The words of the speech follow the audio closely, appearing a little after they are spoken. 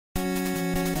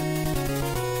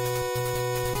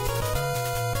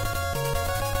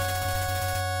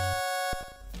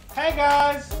Hey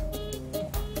guys!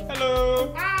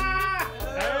 Hello! Ah!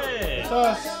 Hey! It's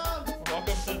us.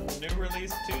 Welcome to New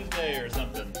Release Tuesday or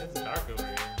something. It's dark over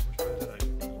here. Wish we had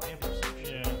a lamp or some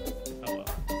shit. Yeah. Oh well.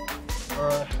 Or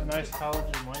a nice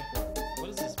halogen light bulb. What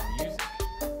is this music?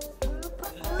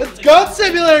 It's Goat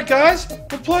Simulator, guys!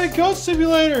 We're playing Goat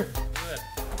Simulator!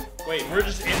 Wait, we're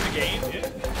just in the game? Yeah.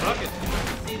 Fuck it.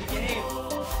 See the game.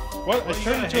 What? I Well, you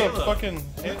turned got into a Halo. fucking...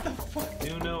 What the fuck?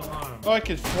 Do no harm. Oh, I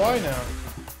can fly now.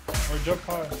 Or jump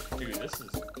high. Dude, this is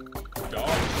dog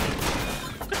shit.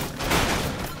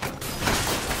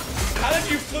 How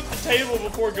did you flip the table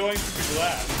before going through the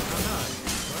glass? I'm not.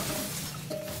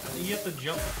 What? You have to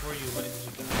jump before you let it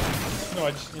go. No,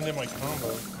 I just ended my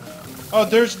combo. Oh,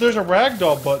 there's a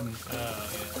ragdoll button. Yeah.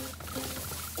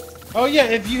 Oh yeah,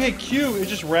 if you hit Q, it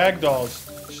just ragdolls.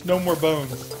 Just no more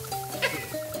bones.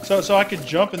 So I could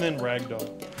jump and then ragdoll.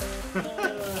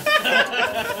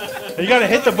 You gotta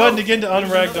hit the button again to There's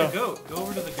another unragdoll. goat. Go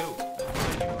over to the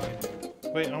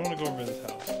goat. Wait, I wanna go over to this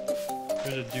house.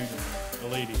 There's a dude, a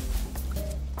lady.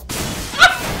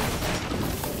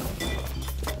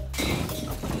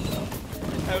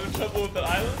 Having trouble with the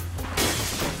island?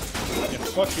 Yeah,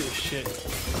 fuck your shit.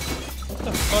 What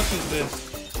the fuck is this?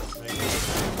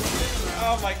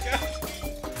 Oh my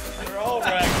god. They're all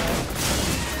ragdoll.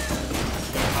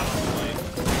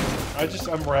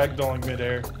 I'm ragdolling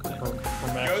midair for Go through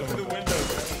the maximum.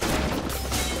 window.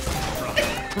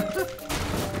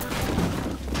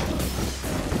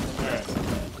 Alright.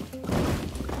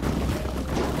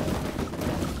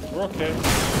 We're okay.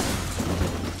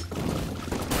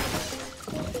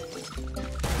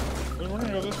 We're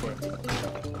gonna go this way.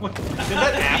 What? Did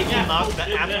that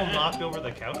apple knock over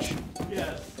the couch?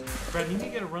 Yes. Brad, you need to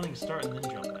get a running start and then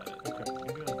jump at it. Okay.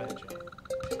 You're doing a bad job.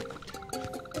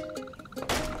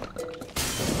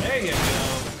 There you go.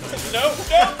 Nope,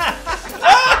 nope.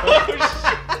 Oh, shit.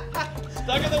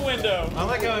 Stuck in the window. I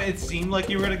like how it seemed like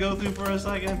you were gonna go through for a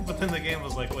second, but then the game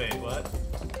was like, wait, what?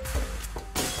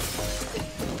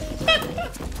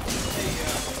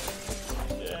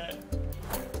 Yeah.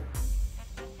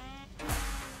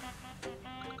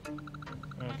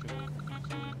 Okay.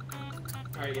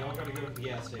 Alright, y'all gotta go to the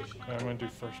gas station. I'm gonna do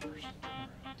first person.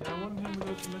 I wanted him to go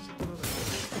to Mississippi.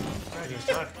 Alright, he's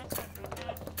stuck.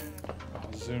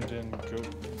 Zoomed in,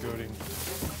 goading.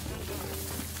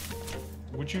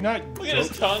 Would you not Look at his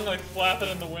tongue like flapping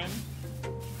in the wind.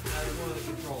 That's one of the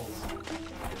controls.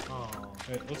 Oh.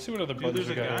 Wait, let's see what other Dude, buttons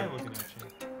there's we a got guy here. looking at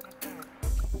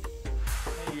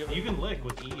Hey, you. You can lick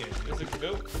with E. I think. There's a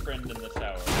goat friend in the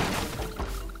tower.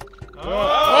 Oh,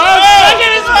 look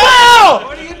at his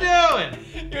What are you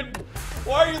doing?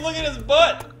 Why are you looking at his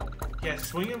butt? Yeah,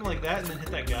 swing him like that and then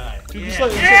hit that guy. Dude, yeah. just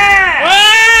like,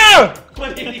 yeah!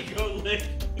 What did he go lick?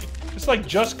 It's like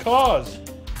Just Cause.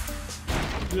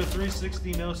 Do a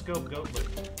 360 no scope goat lick.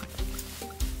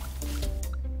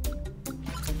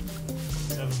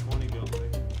 720 goat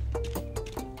lick.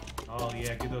 Oh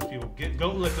yeah, get those people.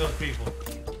 Goat lick those people.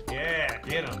 Yeah,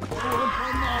 get them. Scare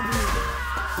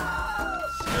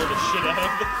the shit out of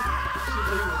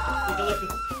them.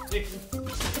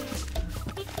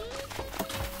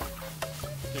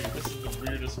 Dude, this is the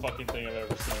weirdest fucking thing I've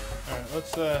ever seen. Alright,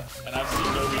 let's And I've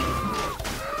seen no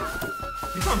video.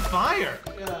 He's on fire.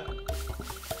 Yeah.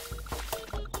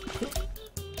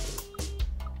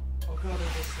 Oh god,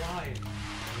 there's a slide.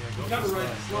 Yeah, go gotta for the ride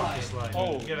the Go for the slide.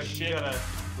 Oh, you gotta, shit. You gotta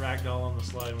ragdoll on the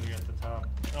slide when you're at the top.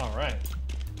 alright.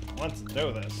 Let's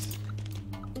do this.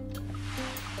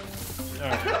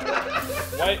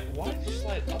 Alright, Why did you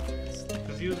slide up this?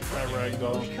 Because he was I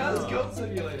ragdoll. Because Goat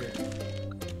Simulator.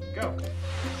 Go.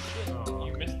 Shit, Oh.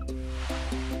 you missed.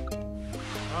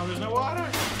 Oh, there's no water.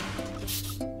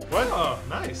 What? Oh,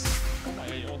 nice.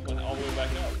 I almost went all the way back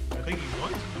up. I think he's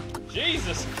going to.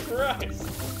 Jesus Christ!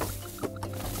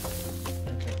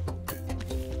 Okay.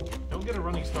 Don't get a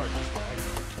running start, just rag.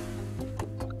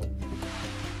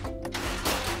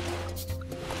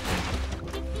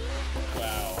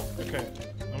 Wow. Okay.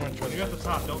 I'm gonna try When you're at the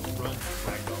top, don't run.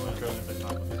 Ragdoll and Okay. run at the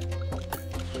top of it.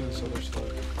 do this other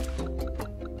slide.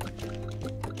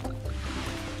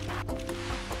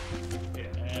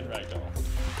 Yeah. And ragdoll.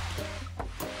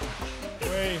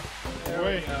 Wait. There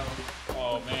Wait. we go.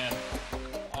 Oh man.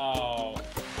 Oh.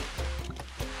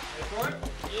 Ready for it?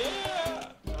 Yeah!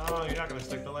 Oh, you're not gonna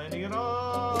stick the landing at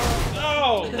all.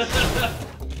 No!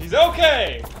 He's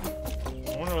okay!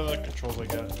 I wonder what other controls I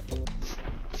got.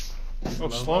 Oh,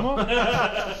 Slow-mo? slow-mo?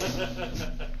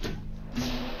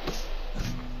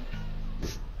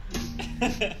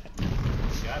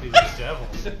 God, he's a devil.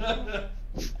 Get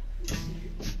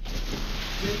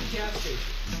the gas station.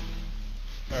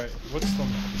 Alright, what's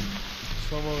slow-mo?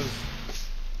 Slow-mo is...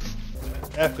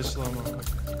 F is slow mo.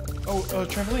 Oh,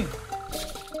 trampoline.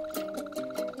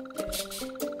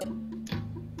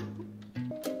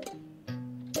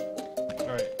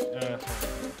 Alright,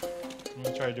 I'm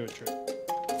gonna try to do a trick.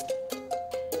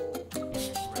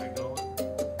 Ragdoll.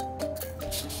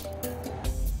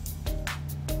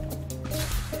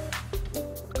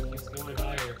 Keeps going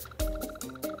higher.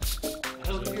 I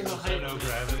don't think you're gonna So hide. no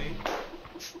gravity.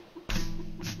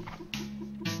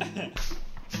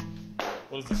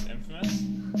 What is this, Infamous?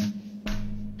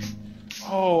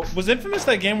 Oh, was Infamous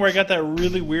that game where I got that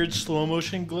really weird slow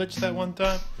motion glitch that one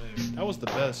time? Maybe. That was the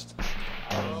best.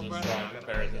 I was just drawing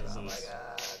comparisons to this,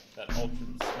 that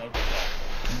Ultimate Smoke Shop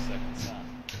Second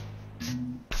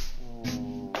Son.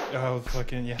 Ooh. Oh,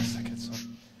 fucking, yeah, second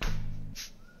son.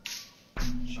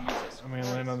 Jesus. I'm gonna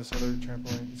land on this other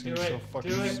trampoline. It's gonna Do be so it,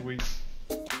 fucking do it. sweet.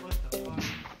 What the fuck?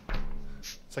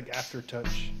 It's like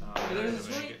aftertouch. There's a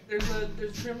swimming. There's a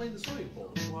trampoline in the swimming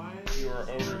pool. Why? You are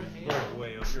over.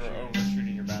 Way over. You are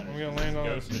overshooting your boundaries. I'm gonna land on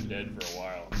Ghost this. been dead for a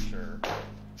while, I'm sure.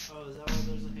 Oh, is that why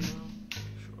there's a halo?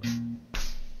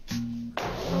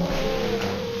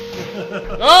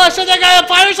 Oh, I said that guy on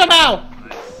fire somehow!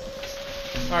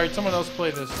 Alright, someone else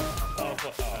play this. Oh,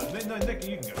 No, Nick,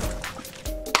 you can go.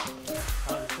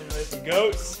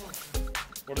 Goats.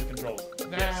 What are the controls?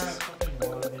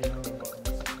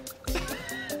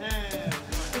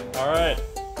 All right,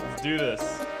 let's do this.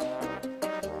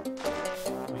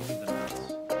 We need the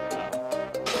nuts.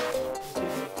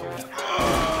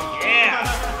 Yeah!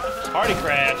 Party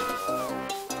crash.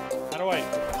 How do I?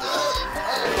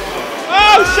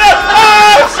 Oh shit!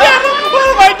 Oh shit! What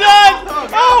have I done?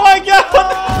 Oh my god!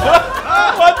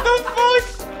 What the fuck?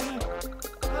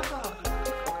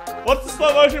 What's the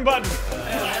slow motion button?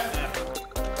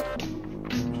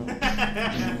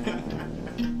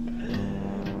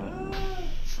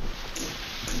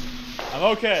 I'm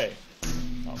okay.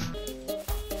 Oh.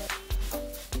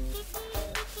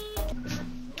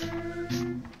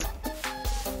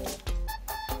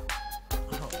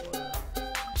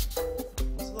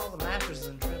 What's with all the mattresses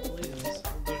and trampolines?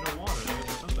 There's no water.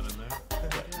 There's something in there.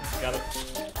 Got it.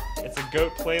 It's a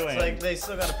goat playland. It's like they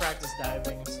still gotta practice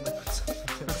diving. So they put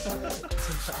something.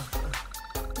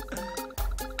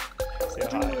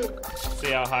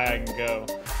 See how high I can go.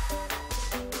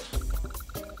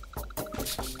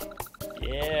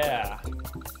 Yeah.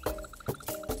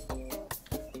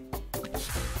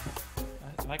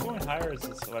 Am I going higher? Or is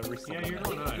this every Yeah, single you're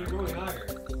minute? going higher. You're going higher.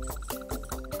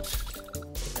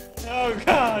 Oh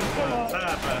god, come on.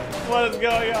 Tap. What is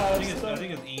going I on?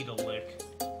 think it's E to lick.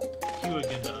 Q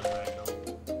again to unragdoll.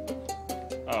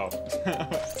 Oh.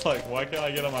 It's like, why can't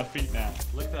I get on my feet now?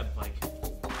 Lick that bike.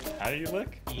 How do you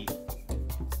lick? E.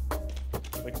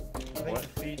 Like, I think what? the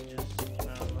feet just.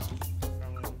 I don't know.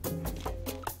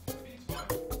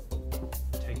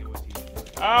 Take it with you.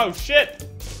 Oh shit!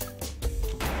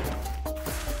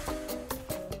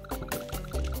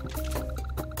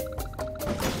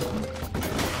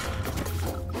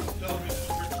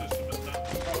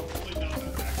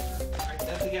 Alright,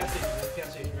 that's the gas station. That's the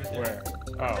gas station right there. Where?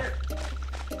 Oh.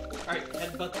 Alright,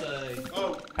 headbutt the.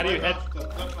 Oh, How do you head-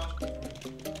 Left mouse.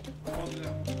 Hold it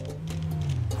down.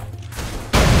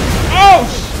 Oh!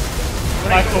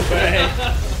 Michael Bay.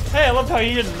 Hey, I love how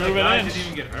he didn't move That guy it in. didn't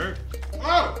even get hurt.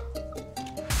 Oh!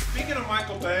 Speaking of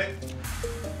Michael Bay,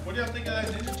 what do y'all think of that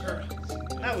Ninja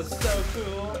Turtles? That was so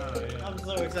cool. Oh, yeah. I'm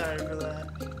so excited for that.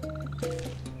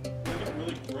 They look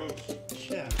really gross.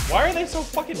 Yeah. Why are they so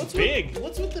fucking big?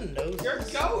 What's with the nose? You're a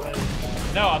goat.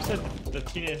 No, I said the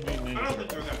Teenage Mutant I Ninja don't think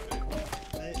Turtles. they're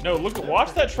that big. No, look,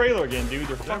 watch that trailer again, dude.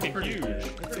 They're fucking pretty huge. big.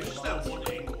 It's just that one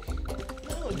angle.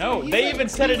 No, he's they even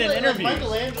said it he's in interviews.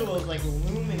 Michelangelo's like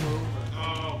looming over.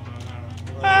 Oh,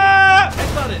 Ah!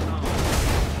 Headbutt it. Oh.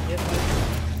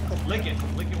 Yeah. Lick it.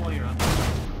 Lick it while you're on.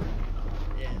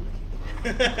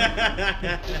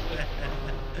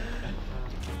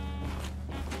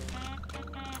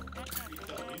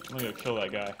 I'm gonna go kill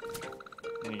that guy.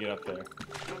 When you get up there.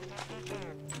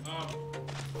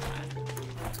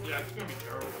 yeah, it's gonna be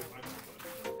terrible.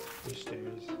 These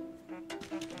stairs.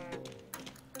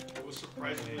 It was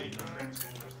surprisingly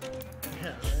Transformers. Yeah,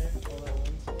 right? All at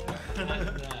once. Like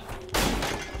that.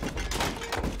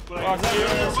 But Fuck you.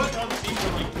 there was other people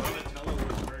like Donatello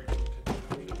was very good.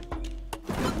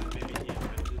 Maybe he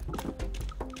invented.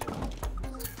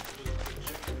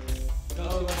 Go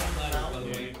on ladder, by the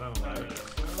Yeah, way. you climb a ladder.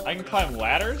 I can climb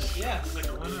ladders? Yeah. It's like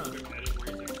a really quick edit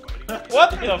where he's like fighting. What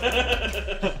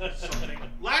the Something.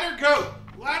 Ladder goat!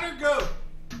 Ladder goat!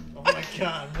 Oh my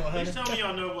god, Please what? tell me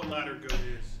y'all know what ladder goat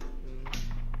is.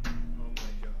 Oh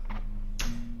my god.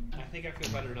 I think I feel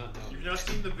better not knowing. You've not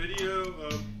seen the video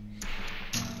of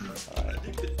I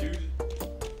think the dude.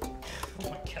 Oh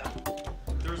my god.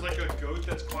 There's like a goat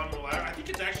that's climbing a ladder. I think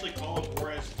it's actually called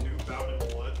Juarez 2 Bound in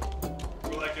Blood.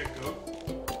 Where like a goat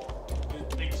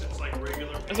it thinks it's like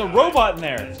regular. There's a AI, robot in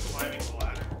there. and it's climbing the ladder.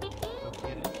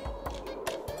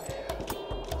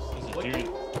 Dude.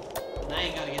 Now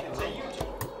you gotta get It's the a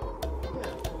YouTube.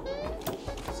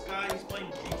 This guy, he's playing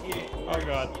GTA 4. Oh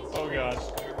god. Oh god.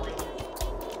 Square Brothers.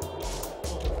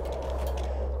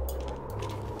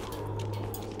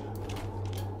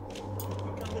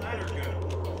 Fucking ladder goat.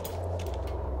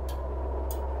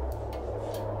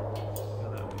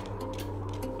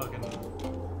 Fucking.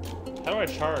 How do I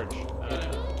charge? The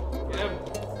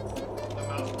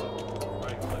mouse button.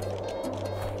 Right click.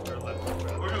 Or left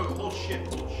click. Or no, hold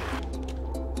shift. Hold shift.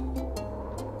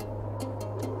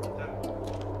 That.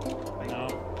 No,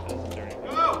 it doesn't do anything.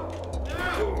 No!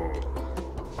 No!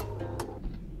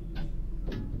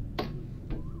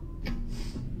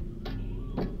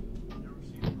 Never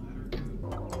seen a ladder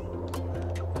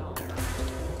goat.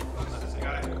 This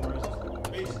guy who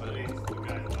basically it's the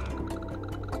guy's ladder.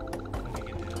 Let me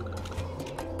get down.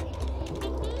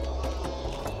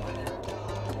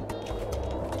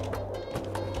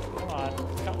 Come on.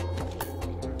 Come on.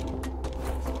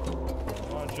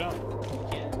 I wanna jump.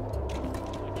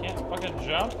 I can't fucking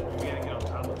jump. We gotta get on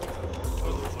top of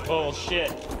it.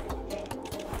 Bullshit.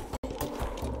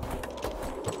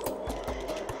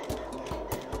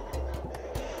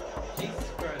 Jesus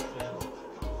Christ, man.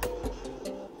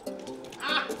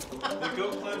 The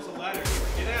goat climbs the ladder.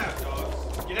 Get out,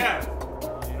 dogs. Get out.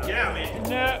 Get out, man.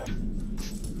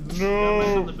 No.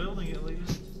 Mess up the No. building at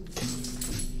least.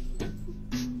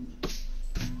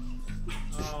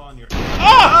 Oh, on your.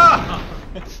 Ah!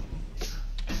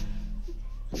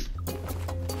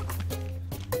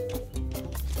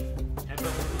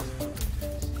 Headbutt one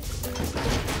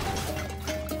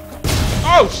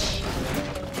Oh of sh!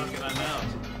 those. Fucking, I'm out.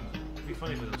 It'd be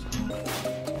funny if it was.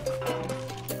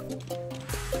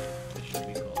 It should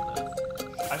be called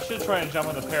that. I should try and jump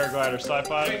on the paraglider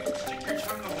sci-fi. Hey, stick your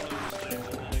tongue on one of those things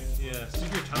and then Yeah,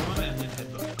 stick your tongue on it and then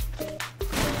headbutt.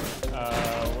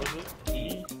 What is it? E?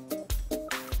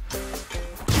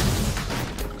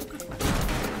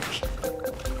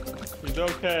 He's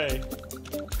okay.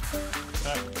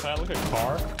 Can I look at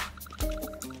car?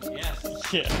 Yes.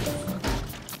 Yeah.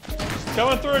 Just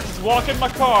coming through, just walk in my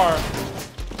car.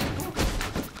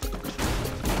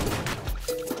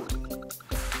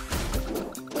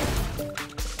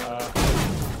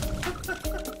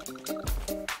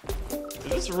 Is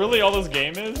this really all this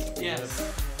game is?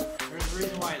 Yes. There's a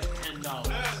reason why it's $10.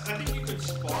 I think you could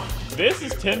spawn. This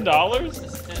is $10? This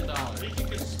is $10. I think you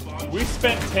could spawn. We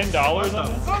spent $10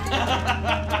 on this? Fuck?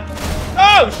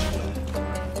 Oh!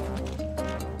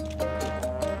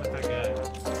 That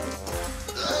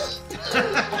guy.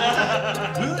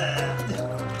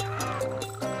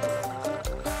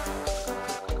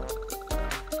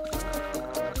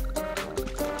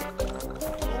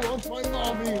 That's the point of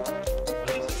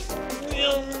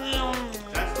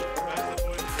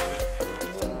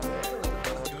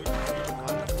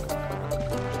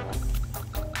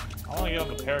I want to get on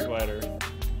the paraglider.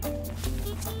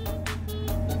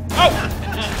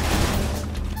 Oh!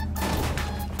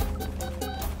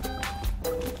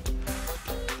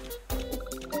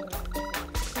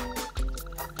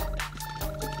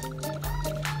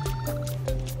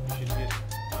 We should get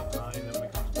up high and then we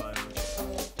can climb it.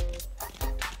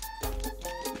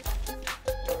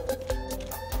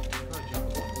 Probably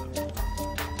jump on one of them.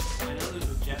 I know there's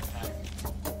a jetpack.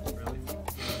 Really?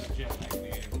 There's a jetpack in the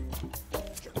game.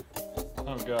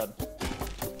 Oh god.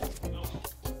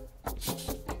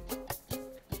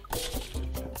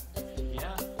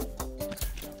 Yeah.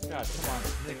 God, come on.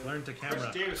 Nick, learn to Chris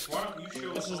camera. Davis, why don't you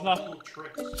show This us is all not- the cool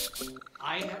tricks?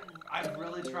 I've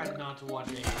really tried not to watch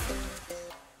it.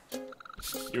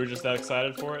 You were just that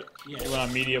excited for it? Yes. You went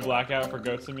on media blackout for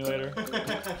Goat Simulator?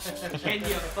 Can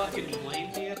you fucking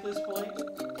blame me at this point?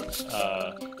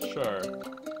 Sure.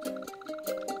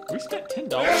 We spent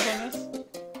 $10 on this?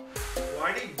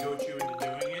 Why did goat you into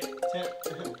doing it?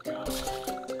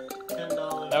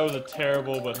 $10. That was a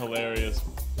terrible but hilarious,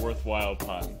 worthwhile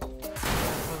pun. That's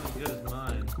not as good as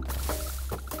mine.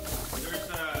 There's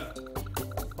a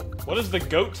What is the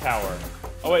Goat Tower?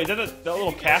 Oh wait, is that that little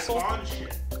you can castle? Spawn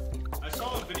shit. I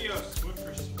saw a video of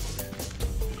Swiffer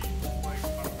spawning. Like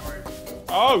on Mario.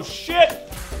 Oh shit!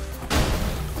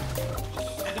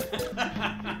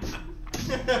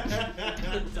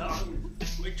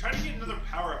 Wait, try to get another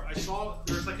power up. I saw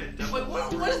there's like a devil Wait,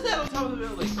 power. what is that on top of the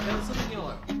building? That's something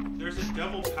yellow. There's a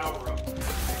devil power up.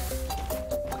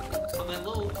 On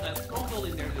that small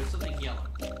building there, there's something yellow.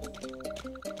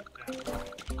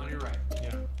 On your right.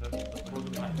 Yeah, that's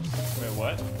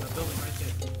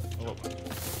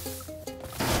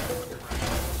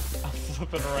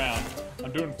flipping around.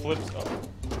 I'm doing flips. Oh.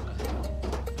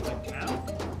 Cow?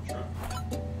 Sure.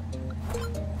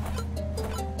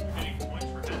 You're getting points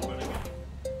for headbutting it.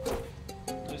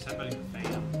 At least headbutting the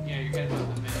fan. Yeah, you're heading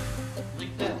with the man.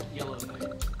 Like that yellow thing.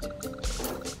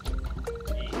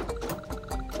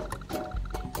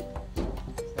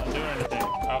 Not doing anything.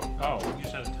 Oh. You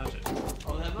just have to touch it.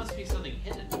 Oh, that must be something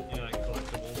hidden. You know, like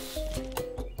collectibles.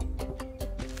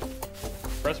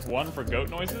 Press 1 for goat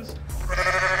noises?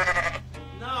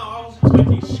 No, I was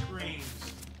expecting screams.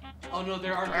 Oh no,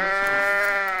 there are ghosts.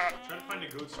 Try to find a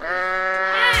goat scream.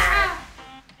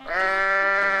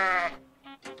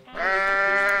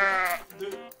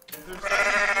 There's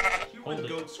human Hold it.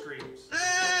 goat screams.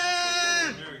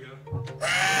 There we go.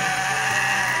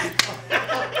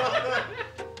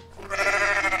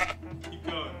 Keep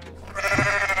going.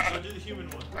 Now do the human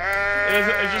one.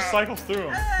 It just cycles through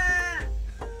them.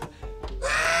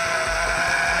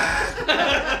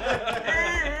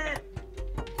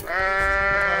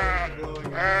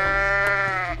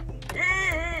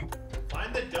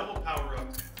 Find the double power up.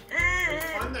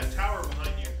 Find that tower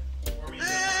behind you. Or me.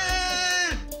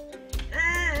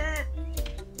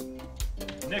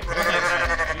 Nick, don't like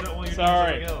that. You don't want your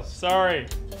Sorry. doing something else. Sorry.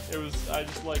 It was, I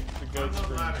just like the goat Doesn't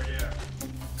scream. matter, yeah.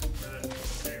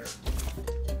 There.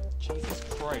 Jesus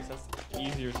Christ, that's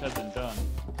easier said than done.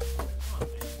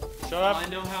 Shut Well, up. I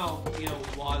know how, you know,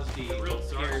 WASD The real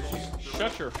scares Dark you. Souls.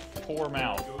 Shut your poor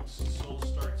mouth. Goat's soul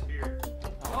starts here.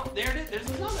 Oh, there it is. There's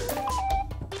another.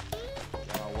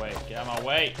 Get out of my way. Get out of my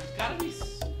way. Gotta be.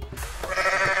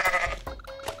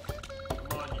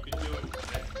 Come on, you can do it.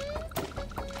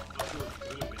 Not really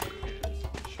good at video games.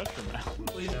 Shut your mouth.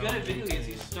 Well, he's good at video games.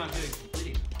 He's just not good at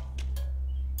completing.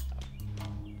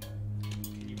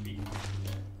 Can you beat?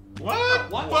 What?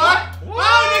 What?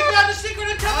 Oh, Nick found the secret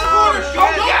to teleporter! shit. Go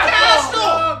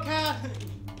castle!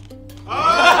 Oh,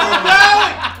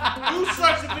 no! Who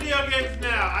sucks at video games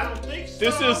now? I don't think so.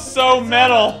 This is so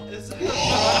metal. Is it-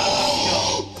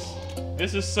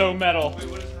 This is so metal. Wait,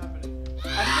 what is happening?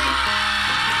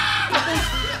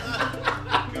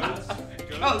 Goats?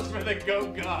 Goes for the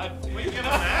goat god. Wait, you have a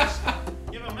mask?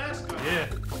 You have a mask on. Yeah.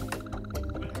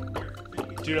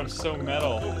 Dude, I'm so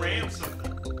metal. Go ram something.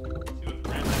 See what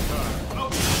ram that car. Oh,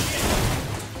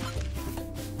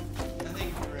 I think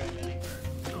you can ram any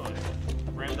card.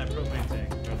 No, ram that propane tank.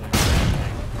 Or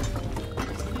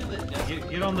the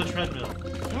get on the treadmill.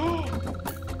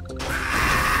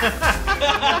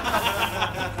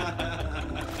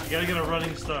 You gotta get a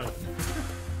running start.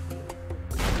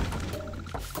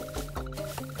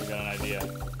 I got an idea. You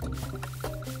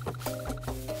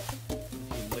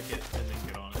lick it and then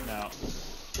get on it. Now.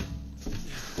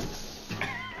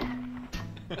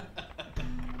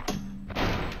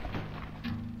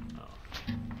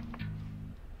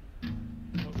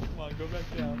 Oh, come on, go back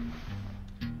down.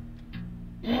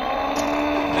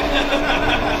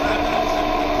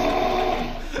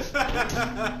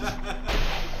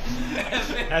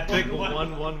 Epic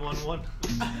 1111.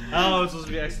 Oh, it's supposed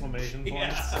to be exclamation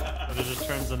points. Yeah. But it just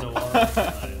turns into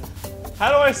one. How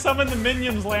do I summon the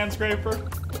minions, Landscraper?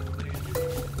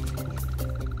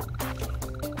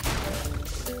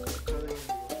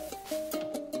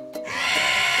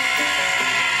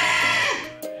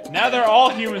 Now they're all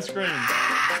human screams.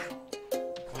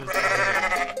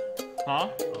 Huh?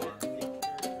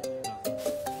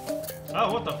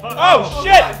 Oh, what the fuck? Oh,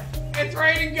 shit! It's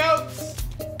raining goats.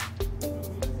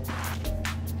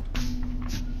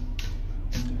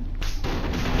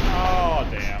 Oh,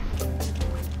 damn.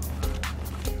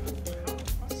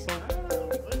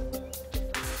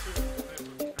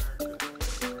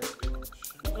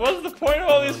 What's the point of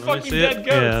all these Let me fucking see dead it.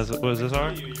 goats? Yeah, was this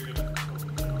ours? You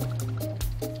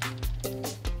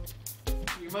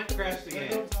might crash the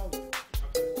game.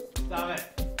 Stop it.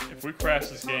 If we crash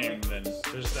this game, then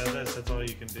That's all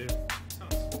you can do.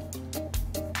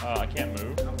 I can't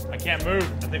move. I can't move.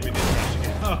 I think we did crash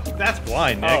again. Oh, that's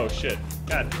why, Nick. Oh shit.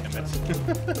 God damn it.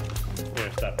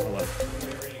 Here, stop. Hold on.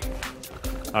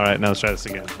 All right, now let's try this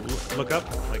again. Look up,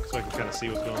 like, so I can kind of see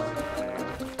what's going on.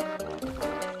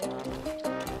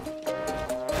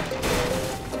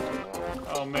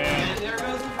 Oh man. And there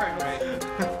goes the frame rate.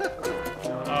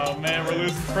 Oh man, we're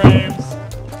losing frames.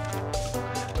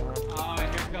 Oh, and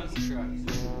here comes the truck.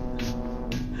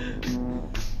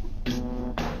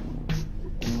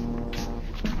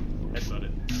 Headbutt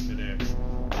it. Midair.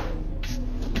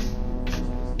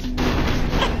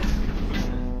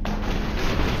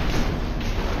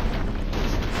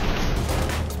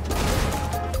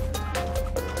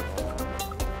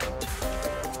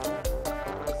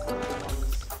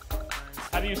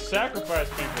 How do you sacrifice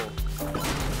people?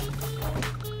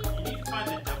 You need to find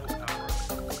the double power.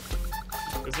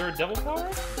 there a devil power?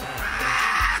 Love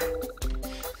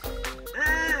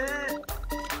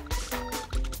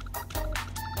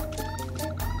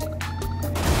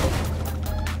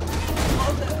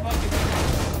that fucking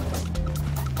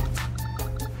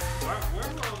Where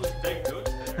were all those big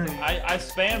goats there? I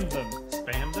spammed them.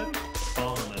 Spammed it?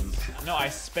 Spawned them. No, I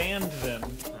spammed them,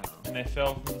 and they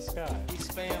fell from the sky. He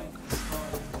spammed.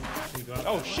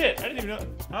 Oh shit! I didn't even know.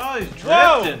 Oh, he's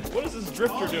Whoa! drifting. What is this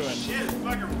drifter Oh doing? shit, it's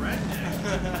fucking redneck.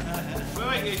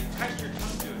 wait, touch your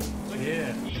tongue to it. Look Yeah.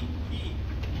 at it. Eat.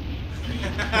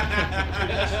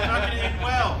 It's not gonna end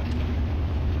well.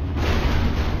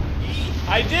 Eat.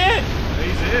 I did!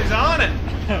 He's on it.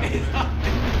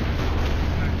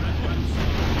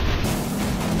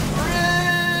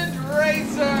 Red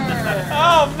Racer!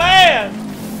 Oh man!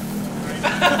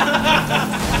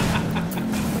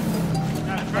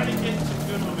 Now try to get some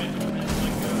good momentum and then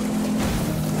let go.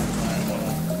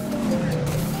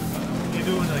 You're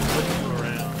doing like flipping you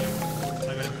around.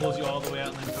 Like it pulls you all the way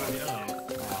out and then throws you out.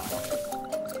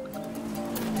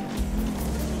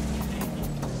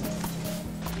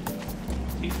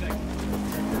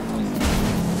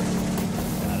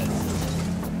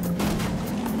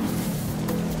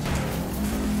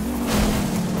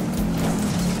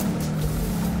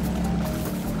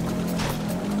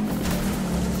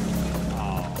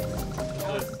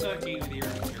 Oh, it's stuck in the ear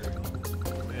material.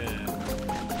 Yeah.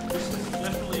 This is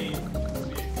definitely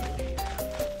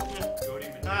goaty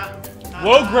material.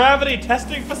 Low gravity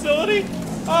testing facility?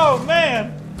 Oh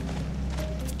man!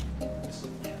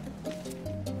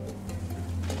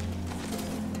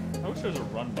 I wish there was a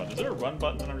run button. Is there a run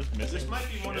button that I'm just missing? This might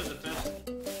be one of the best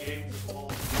games of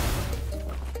all.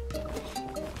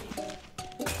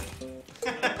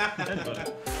 Headbutt it.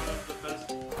 One of the best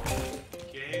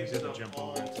games You have to of jump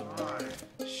all over it somehow. time.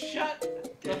 Shut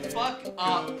the fuck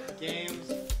up. Games.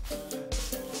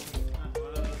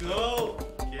 Go.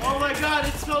 Oh my god,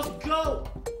 it smells goat!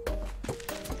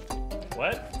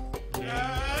 What?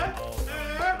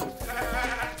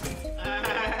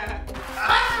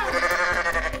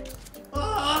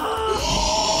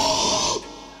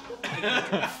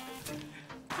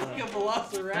 Like a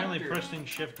velociraptor. Apparently pressing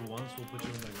shift once will put you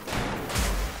in the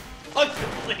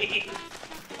Ugly.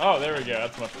 Oh, there we go.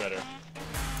 That's much better.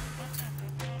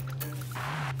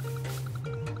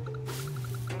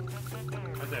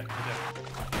 Right there, right there.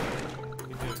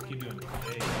 Keep doing it.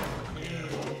 Hey.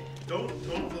 Don't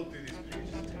flip through these pages.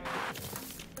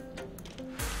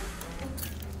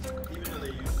 Even though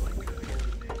they use like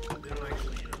they don't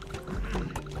actually,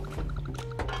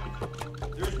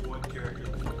 there's one character.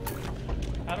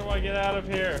 How do I get out of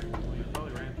here? Well, you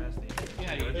probably ran past the end.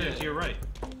 Yeah, you Right there, did. to your right.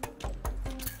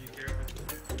 You care about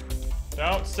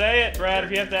Don't say it, Brad.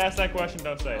 If you have to ask that question,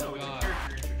 don't say it. No, it's a God.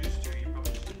 character you're introduced to. You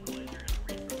probably just didn't realize you're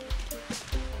gonna read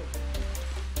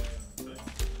from it.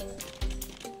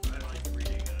 But I like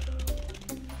reading.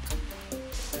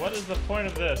 What is the point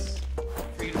of this?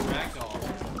 Freedom ragdoll.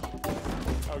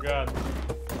 Oh god.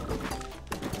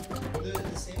 The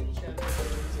same chapter.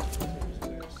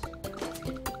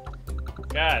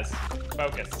 Guys,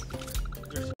 focus.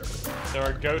 There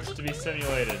are goats to be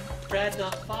simulated. Brad,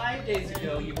 not 5 days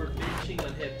ago, you were bitching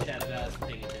on HipChat about us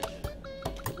paying attention.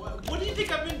 What do you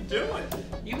think I've been doing?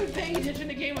 You've been paying attention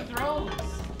to Game of Thrones.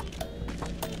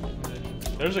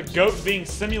 There's a goat being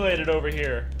simulated over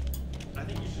here. I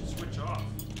think you should switch off.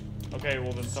 Okay,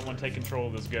 well then someone take control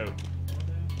of this goat.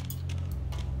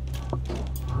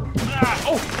 Ah!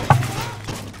 Oh!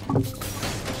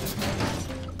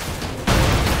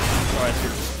 Alright,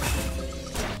 here.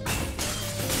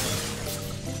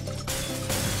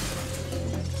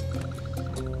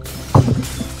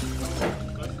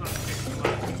 Let's not kick you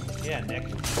out. Yeah, Nick.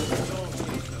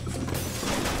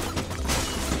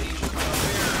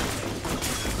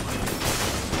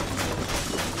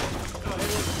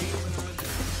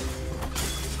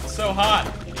 So hot.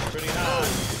 Pretty hot.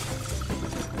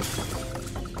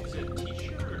 Is it a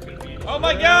t-shirt or could it be Oh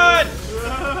my god!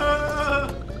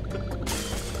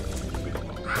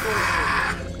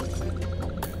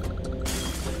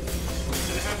 Does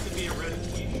it have to be a red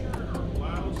t-shirt or a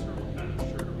blouse or what kind of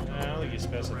shirt? I don't think you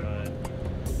specified.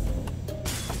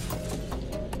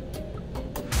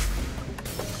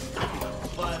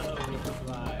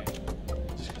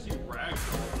 Just because you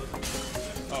ragdoll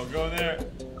doesn't Oh, go in there.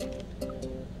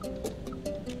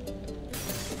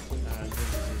 This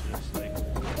is just like,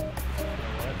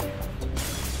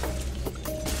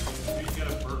 you got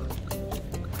a burp.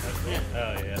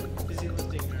 Oh yeah. Busy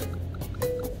lifting her.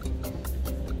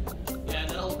 Yeah,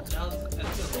 that's a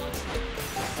lot.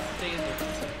 Stay in there.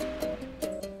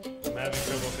 I'm having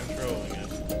trouble controlling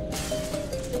it.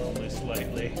 Only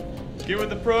slightly. Get with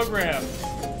the program.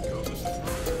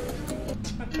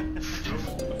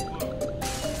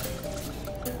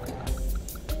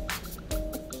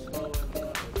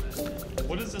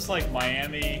 like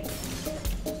Miami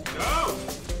Go!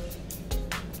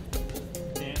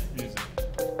 dance music.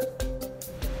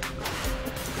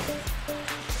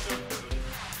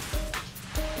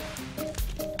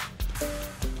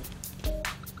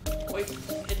 Wait,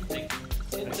 hidden thing.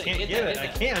 Hidden I thing. can't Hit get that, it. I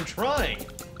hit that. can't. I'm trying.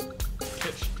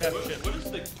 What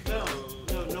is the go?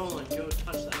 No, Nolan, go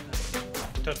touch that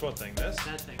thing. Touch what thing? This?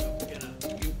 That thing. Go pick it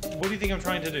up. What do you think I'm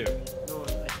trying to do? Nolan,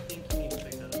 I think you need to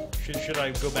pick that up. Should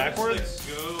I go backwards? What's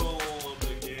the goal of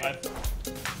the game?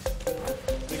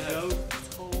 The goat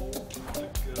hole. The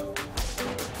goal.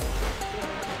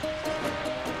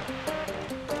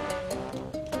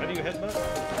 How do you headbutt?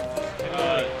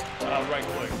 Right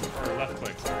click or left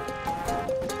click. Sorry.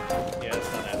 Yeah,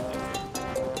 it's not happening.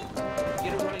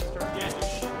 Get a running start. Yeah,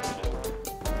 just shoot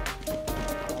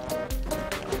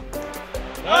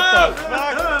What the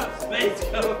fuck? Space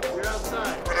goat. You're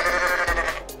outside.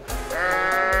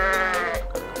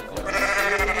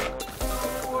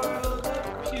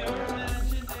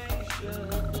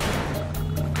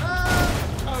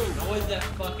 What is that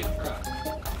fucking truck?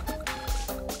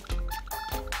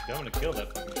 I'm gonna kill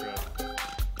that fucking truck.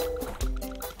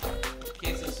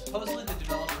 Okay, so supposedly the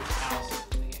developer's house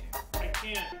in the game. I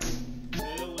can't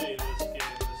believe this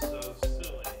game is so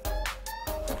silly.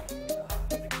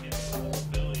 I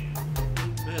can't believe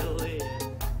Billy.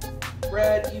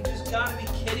 Brad, you just gotta be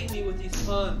kidding me with these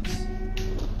puns.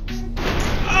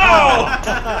 Oh!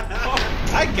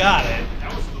 I got it.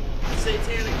 that was the one.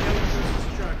 Satanic goat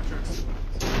versus truck. Truck's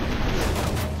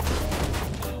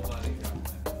Nobody got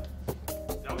that.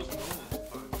 That was Nolan's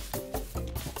fun.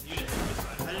 You didn't hear this.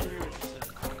 I didn't hear what you said.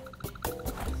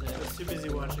 I was too busy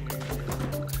watching it. I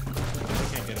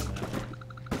can't get on that.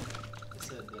 I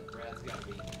said that Brad's gotta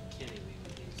be kidding me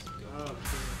with these Oh,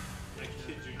 goats. I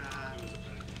kid you not. It was a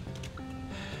bad.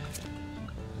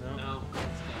 No,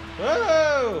 it's done.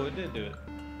 Whoa! It did do it.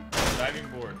 Diving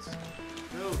boards.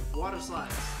 no, water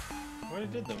slides.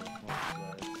 What did them?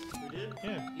 We did?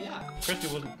 Yeah. Yeah. Christy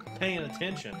wasn't paying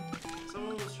attention.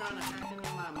 Someone was trying to hack into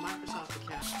my Microsoft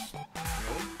account.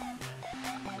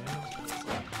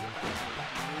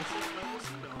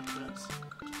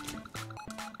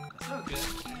 That's not good.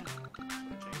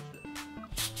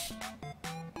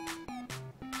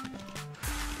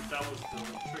 That was the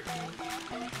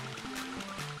trick.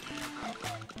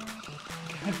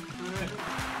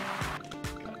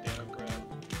 Goddamn, Brad.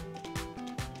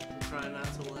 Try not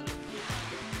to let it.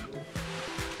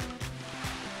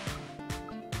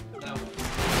 That one.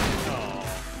 Oh.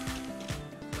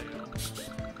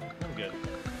 I'm good.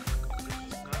 There's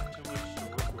just not too much to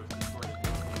work with as far as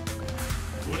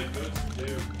what do goats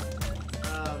do?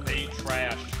 They eat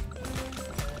trash.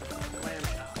 Lamb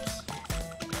chops.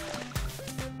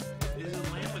 Is a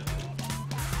lamb a goat?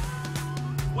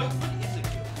 What is a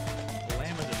goat?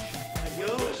 Lamb is a A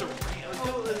goat is a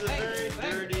Hey, very hey.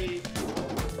 dirty,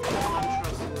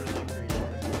 untrustworthy creature.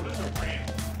 What is a ram?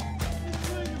 It's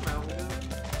like a mountain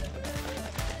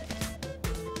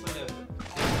goat.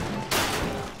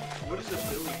 What is a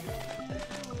billy goat?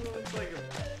 It's like a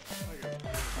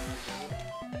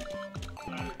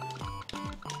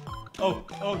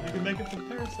Oh, you can make it from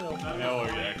parasail. No,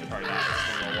 yeah, probably not.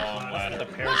 It's a long ladder. The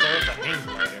parasail, it's a hang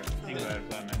glider. Hang glider,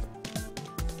 that man.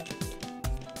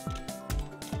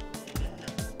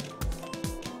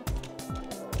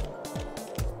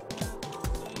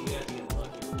 You guys get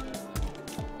lucky with that.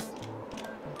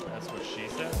 That's what she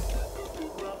said.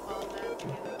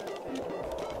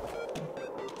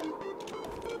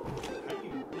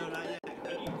 No, not yet. How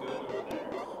do you go over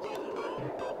there?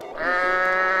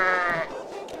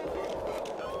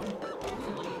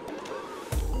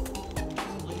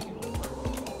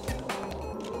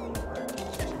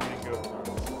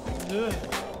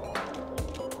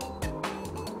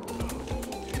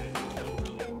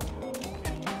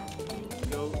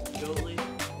 Goatly.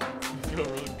 Go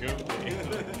really goatly.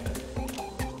 Goatly.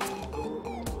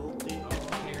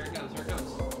 Here it comes, here it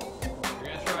comes. You're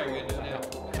gonna try, you're gonna do it now.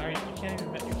 Sorry, you can't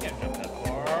jump that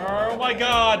far. Oh my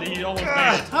god, he almost made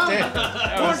it. Damn.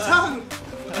 More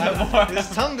tongue! His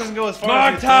tongue doesn't go as far More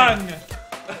as you tongue!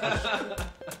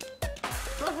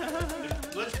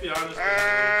 Let's be honest, if you would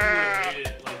have made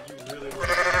it like you really were.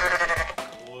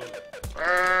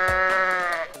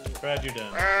 think. Brad, you're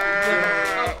done.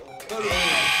 Go to the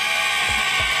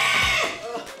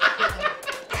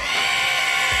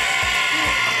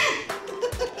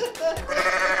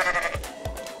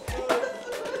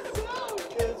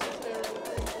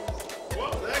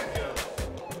What would that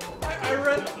go? I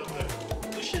read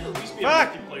This should at least be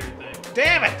Fuck. a multiplayer thing.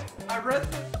 Damn it! I read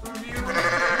the review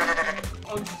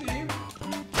on Steam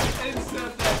and it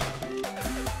said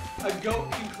that a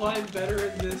goat can climb better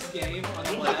in this game on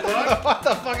the ladder. What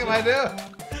the fuck am I doing?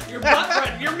 Your butt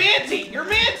friend. You're Manty. You're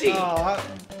Manty. Oh,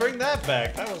 bring that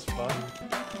back. That was fun.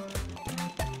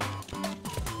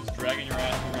 Just dragging your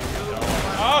ass around.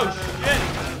 Oh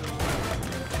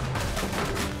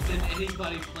Than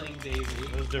anybody playing Daisy.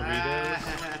 Those Doritos.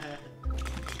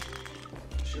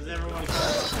 Does everyone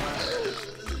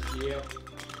Yep. shit!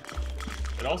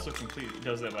 It also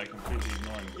does that by completely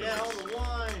ignoring. Yeah, all the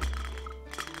wine.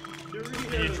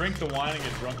 Doritos. When you drink the wine and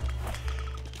get drunk.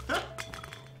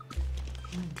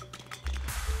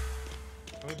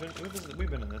 We've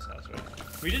been in this house, right?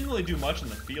 We didn't really do much in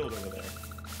the field over there.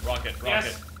 Rocket.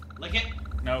 Yes. Lick it.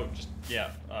 No, just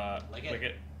yeah. Lick Click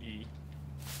it. it. E.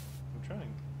 I'm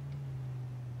trying.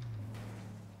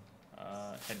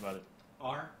 Headbutt it.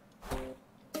 R.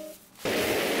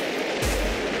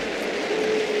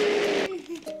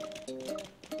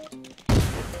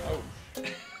 Oh.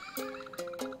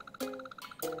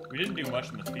 We didn't do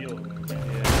much in the field.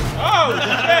 Oh,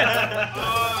 shit!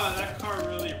 Oh, that car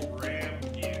really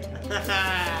rammed you.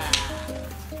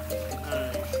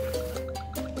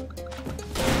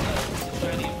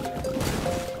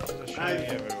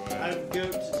 I've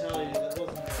got to tell you that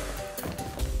wasn't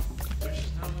There's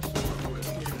just not much to work with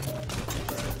here.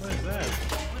 What is that?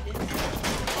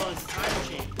 Oh, it's time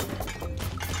machine.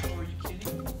 Oh, are you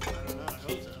kidding? I don't know. I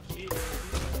hope so.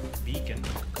 Beacon.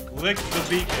 Lick the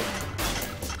beacon.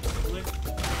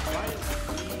 Why is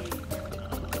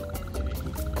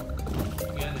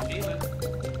You gotta name it.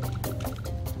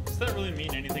 Does that really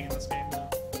mean anything in this game, though?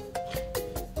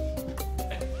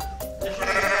 there should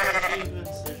be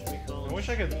achievements, there should be colors. I wish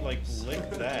I could like lick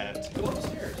that. Go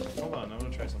upstairs. Hold on, I'm gonna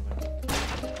try something.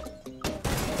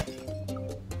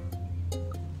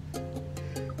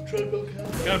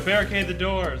 Gotta barricade the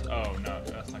doors. Oh no,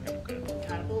 that's not gonna fit.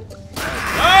 Catapult.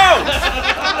 Oh!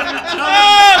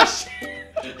 Oh shit!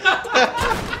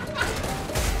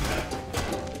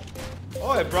 Oh,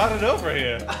 I brought it over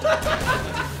here.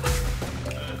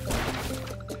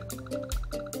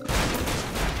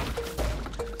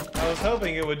 I was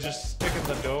hoping it would just stick in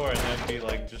the door and then be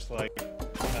like, just like,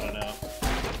 I don't know.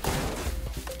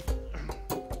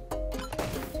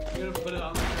 You gonna put it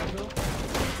on the treadmill?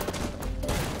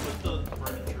 Put the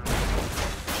furniture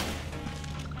on.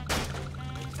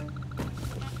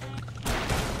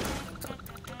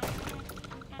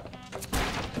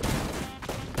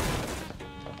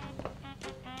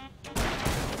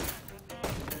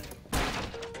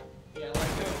 Yeah, let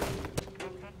go.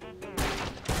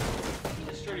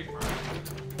 It's sturdy firm.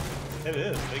 It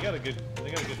is. They got a good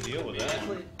deal with that.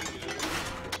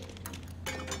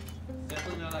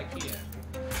 Definitely not IKEA.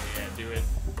 Yeah, do it.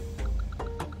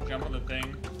 Jump on the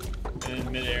thing, and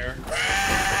in midair.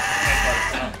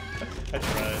 I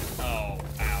tried. Oh,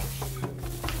 ouch.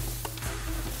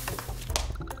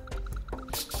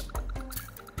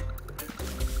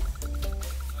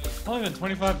 Only been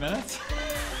 25 minutes?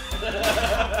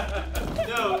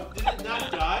 No, did it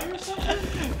not die or something?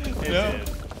 It No. did.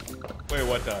 Wait,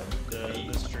 what time?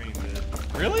 The stream did.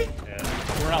 Really?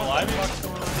 Yeah. We're not live yet? What's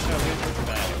going on? No, it's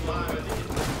back.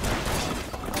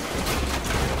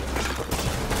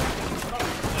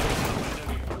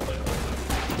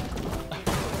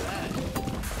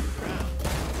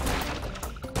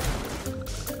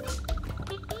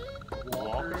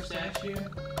 Walker statue?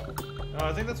 Oh,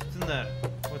 I think that's what's in that.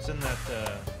 What's in that?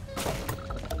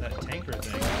 That tanker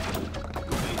thing.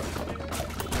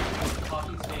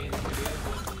 Coffee stains.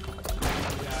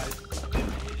 Guys.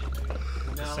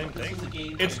 No, Same this thing. is a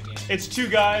game. It's two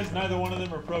guys, neither one of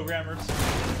them are programmers.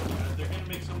 They're gonna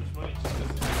make so much money just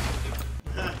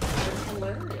because It's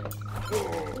hilarious.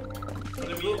 But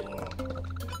I mean,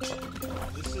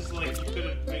 this is like, you could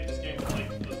have made this game like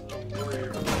a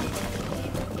warrior.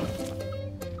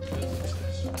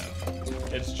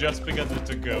 It's just because it's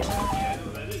a goat. Yeah,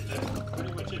 no, that's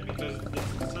pretty much it, because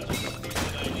it's such a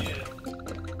stupid idea.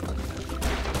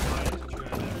 Why did you try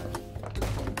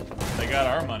that? They got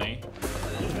our money.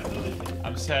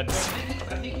 I'm sad. I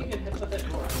think you can put that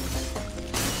door.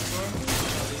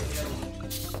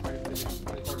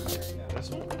 This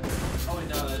one? Oh, wait,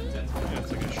 no, that's Yeah,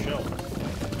 it's like a shelf.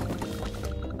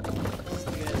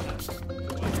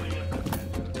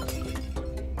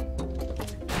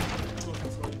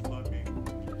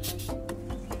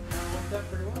 that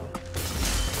pretty well.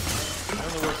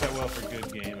 It only works out well for good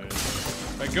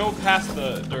gamers. Right, go past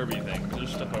the derby thing.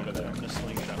 There's stuff over there. I'm gonna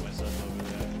slingshot myself over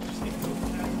there.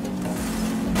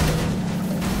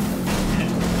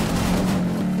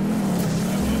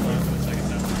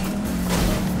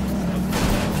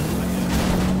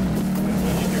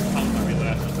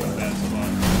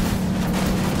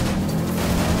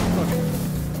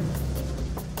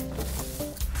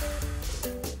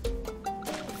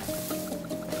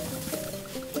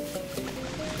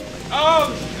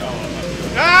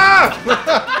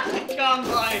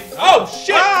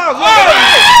 shit! Oh, look at me!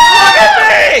 Look at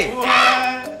me!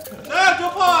 What? No,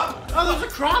 don't pop! Oh, there's a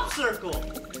crop circle.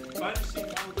 If I just see, I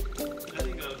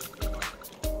think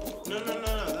No,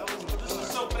 that wasn't the this is car.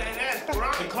 so badass.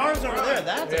 Grind. The car's over there.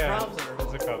 That's a Yeah, crop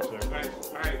circle. it's a cup circle.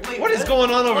 Alright. Wait, What is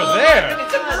going on over Oh, there?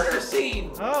 It's a murder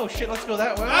scene. Oh shit, let's go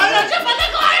that way. Jump on the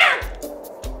glider!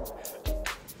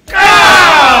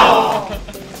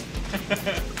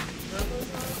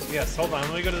 Yes, hold on.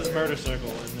 Let me go to this murder circle.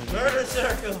 And then... Murder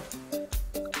circle.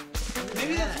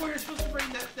 Maybe that's where you're supposed to bring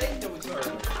that thing that we saw.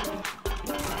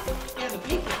 Yeah, the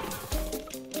beacon.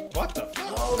 What the fuck?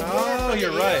 Oh, Oh,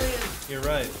 you're right. You're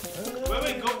right.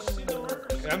 Wait, go see the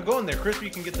murders. I'm going there. Crispy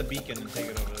can get the beacon and take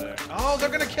it over there. Oh, they're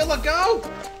gonna kill a goat!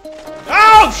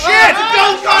 Oh shit!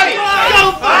 Go fight!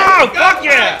 Go Oh, fuck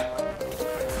yeah!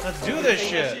 Let's do this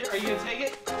shit. Are you gonna take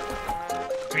it?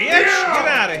 Bitch, get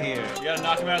out of here. You gotta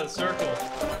knock him out of the circle.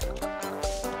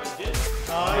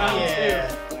 Oh yeah.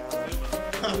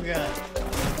 Oh god.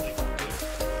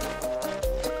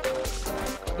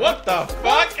 What the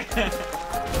fuck?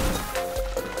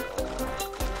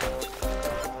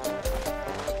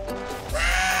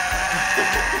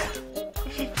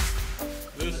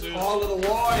 This is All of the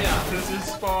warrior. this is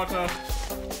Sparta.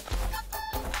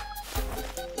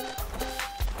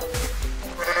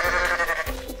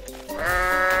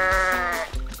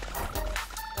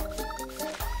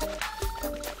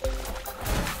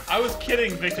 I was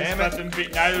kidding, Victor, Damn about it.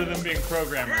 them neither of them being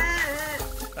programmers.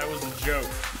 That was a joke.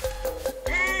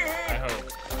 I hope.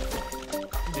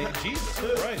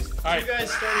 Jesus Christ. Alright, You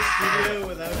guys start a studio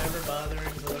without ever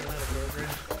bothering to learn how to program.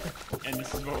 and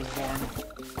this is what was born.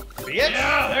 Bitch!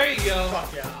 Yeah, there you go.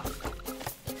 Fuck yeah.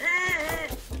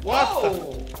 What the?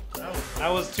 That was, I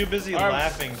was too busy Alright.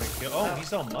 laughing to kill. Oh, he's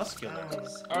so muscular. that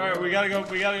was Alright, we gotta go get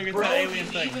Bro, that do alien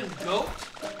you thing. even goat?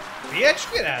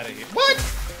 Bitch, get out of here. What?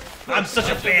 I'm such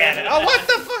a bad. Oh, what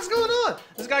the fuck's going on?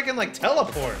 This guy can like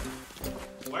teleport.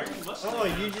 Why are you listening? Oh,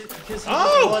 you just because he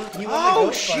Oh! won. He won the Oh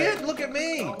goat shit! fight. Look at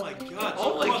me. Oh my god.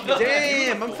 Oh my fucking God.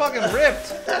 Damn, I'm fucking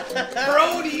ripped.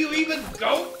 Bro, do you even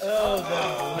goat? Oh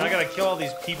Now I gotta kill all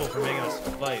these people for making us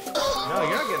fight. No,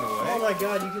 you're not getting Oh away. my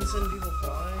god, you can send people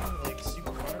flying like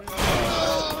Super Mario.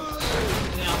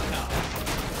 Now, now.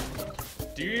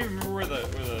 Do you even remember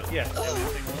where the Yeah, alien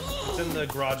thing was? it's in the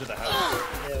garage of the house.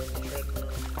 Yeah, with the treadmill.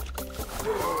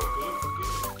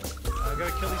 I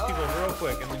gotta kill these people real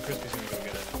quick, and then Crispy's gonna go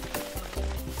get it.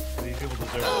 These people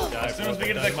deserve to die. As soon as we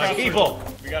get to for that my crop people.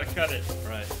 circle, we gotta cut it.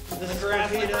 Right. This is for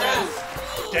Peter.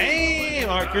 Damn.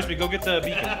 All right, Crispy, go get the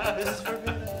beacon. This is for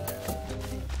Peter.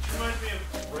 Reminds me of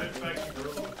Red Faction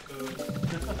Girls with Code.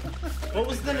 What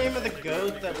was the name of the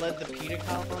goat that led the PETA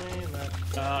colony? And that...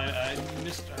 I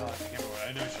missed. Oh, I can't remember. I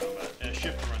know what you're talking about.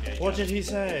 Shift to run. Yeah, What did he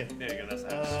say? There you go. That's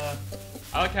nice. Uh,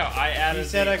 I like how I added. he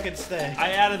said the, I could stay.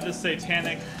 I added the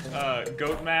satanic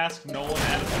goat mask. Nolan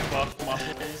added the buff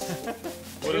muscles.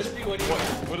 What is Crispy, what do you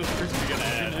what is Crispy gonna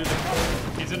add?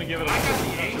 He's gonna give it a.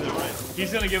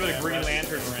 He's gonna give it a Green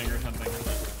Lantern ring or something.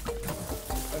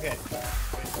 Okay.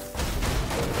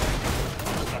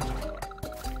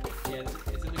 Yeah, it's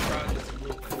in the garage. It's a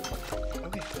blue thing.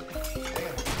 Okay. Hang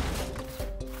on.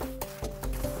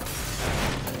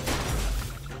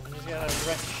 I just gotta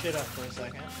rest shit up for a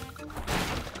second.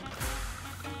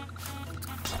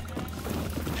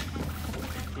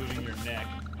 Including your neck.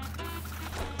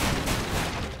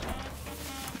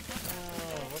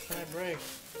 Oh, what can I break?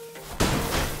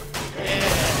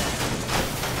 Yeah!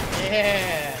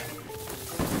 Yeah!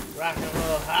 Rock and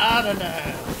roll harder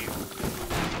now!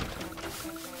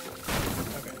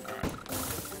 Okay.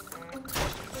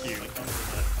 Cute.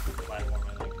 Onto the platform, I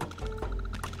think.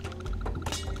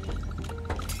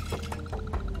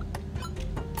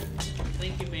 I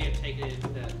think you may have taken it into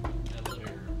that living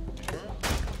room. Yeah.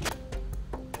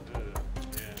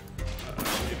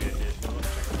 Maybe I did.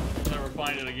 Let's check. Let's never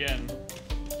find it again.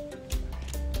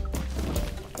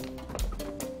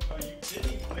 Oh, you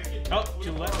didn't like it? Oh,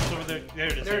 to the left. It's over there. There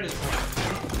it is. There it is.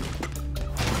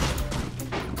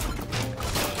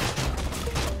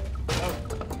 Oh,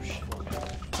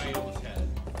 you almost had it.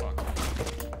 Fuck.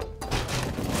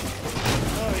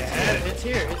 Oh, it's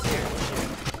here, it's here.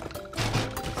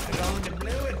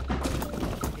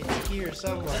 It's here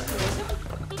somewhere.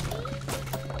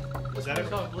 Is that I it?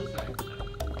 saw a blue thing.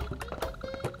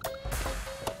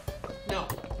 No,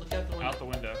 look out the window. Out the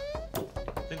window.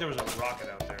 I think there was a rocket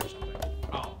out there or something.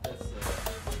 Oh, that's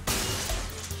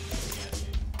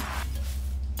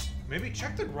Maybe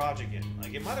check the garage again.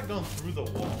 Like, it might have gone through the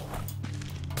wall.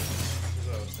 That's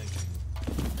what I was thinking.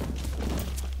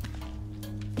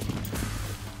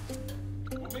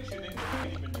 What makes you think that we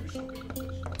can even do something with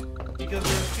this? Because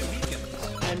there's two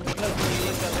beacons. And because when you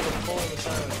look at like a full on the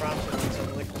side of the crossroad and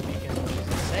some liquid beacon, which is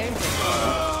the same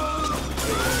thing.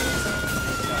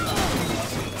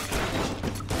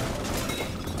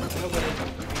 Nobody.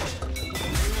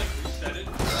 Reset it.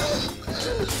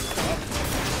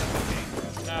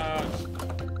 No.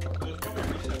 There's probably a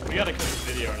reset. We gotta cut this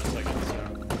video in a second, so.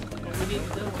 What we need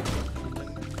to do.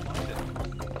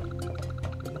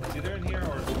 It's either in here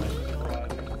or in the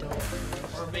garage.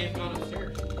 Or may have gone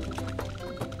upstairs.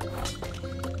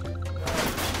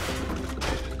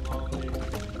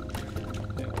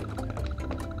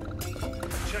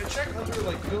 Check under,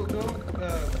 like, go,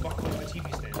 buckle the TV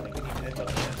stand. Like, we need to head up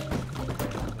there.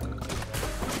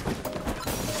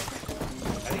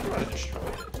 I think we're gonna destroy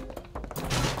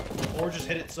it. Or just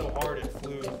hit it so hard it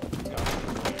flew. Yeah,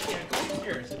 go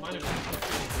upstairs. It might have been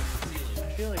I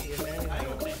feel like if I anything.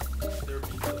 don't think there would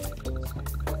be.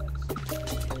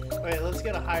 Wait, let's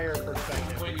get a higher I'm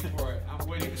perspective. waiting for it. I'm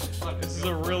waiting for it. This is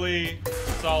a really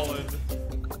solid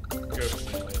ghost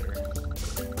simulator.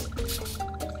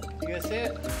 You guys see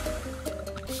it?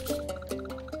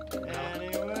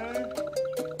 Anywhere?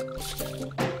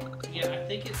 Yeah, I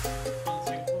think it's on the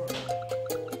second floor.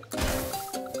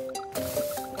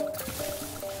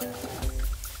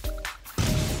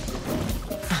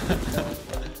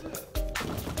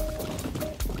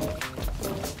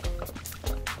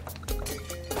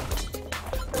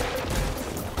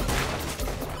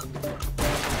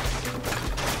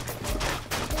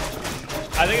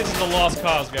 I think this is a lost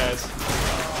cause, guys.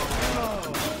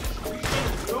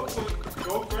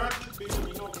 Go grab the beacon.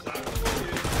 You know exactly what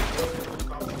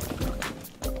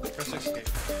it is. Press escape.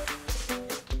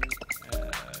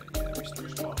 Yeah,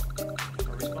 respawn.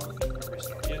 Or respawn? Or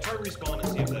restart. Yeah, try respawn and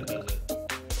see if that does it.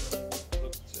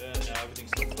 Looks, no,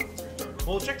 everything's still fine.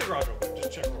 Well, check the garage real quick.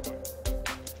 Just check real quick.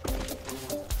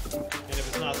 And if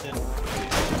it's not, then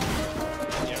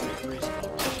yeah,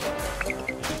 respawn.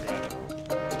 Grab it.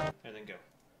 And then go.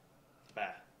 Bah.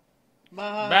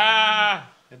 Bye. Bah!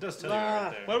 It does tell you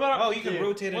right there. What about? Oh, you can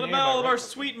rotate it. What about all of our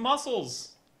sweet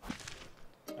muscles?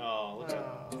 Oh, look at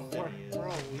We're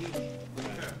all weak.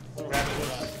 Grab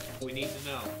it. We need to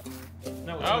know.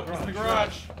 No, Oh, it's in the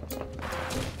garage.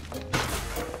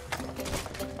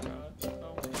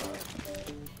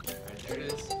 Alright, there it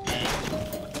is.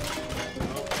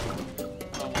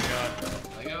 Oh my god.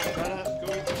 I go. Shut up.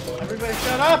 Everybody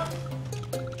shut up!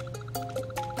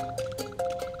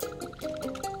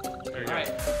 There you go. Alright.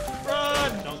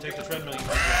 Run! Don't take the treadmill.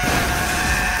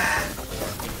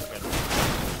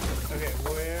 Okay,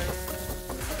 where?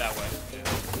 That way.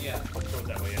 Yeah. Go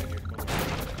that way. Yeah, here.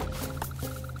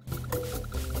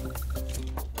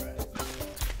 Right.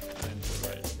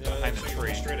 Behind the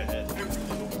tree. Straight ahead.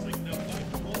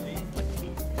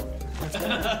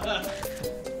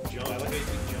 Jump. I like how you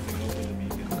keep jumping over the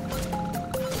beacon.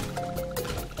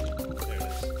 There it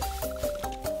is.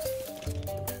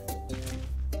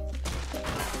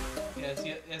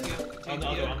 Yeah, On the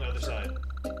other side.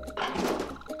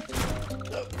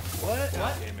 What?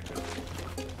 Damn it.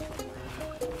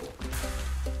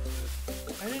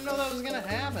 I didn't know that was gonna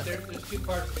happen. There's two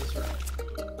parts to this room.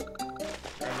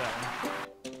 Grab that one.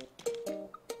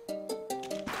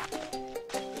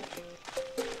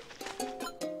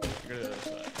 Go to the other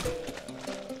side.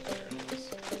 There it is.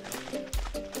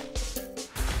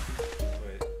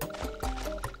 Wait.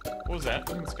 What was that?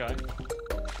 In the sky.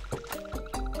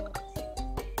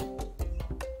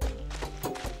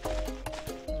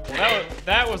 Well,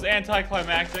 that was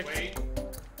anticlimactic. Wait.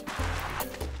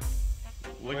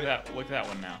 Look at that. Look at that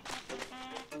one now.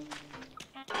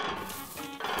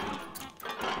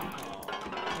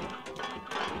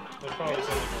 There's probably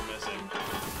something we're missing.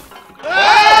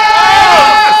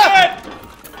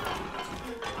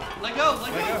 Let go,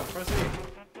 let Let go. go. Press E.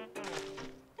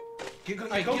 Go,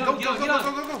 Alright, go, get go, on, go, get on, go, get on.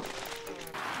 go, go, go.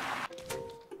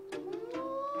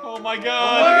 Oh my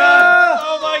god!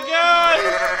 Oh my god!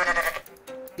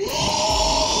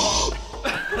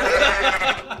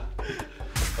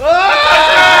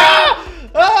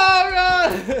 Oh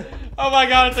god! Oh my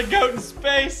god, it's a goat in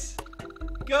space!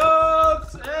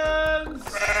 Goats and I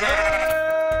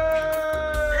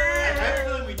have a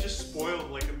feeling we just spoiled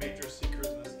like a major secret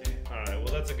in this game. Alright,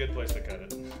 well that's a good place to cut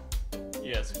it.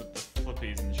 Yes, with the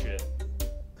flippies and shit.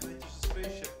 There's a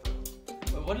spaceship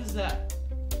though. What is that?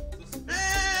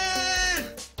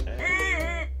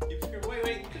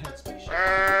 Wait, look at that spaceship.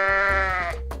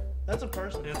 That's a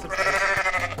person. It's a place.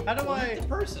 How do I? The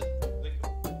person. Like,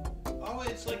 oh,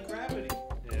 it's like gravity.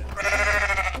 Yeah.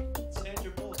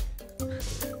 Sandra Bullock.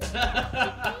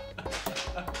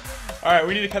 Alright,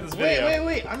 we need to cut this video.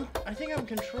 Wait. I think I'm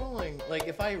controlling. Like,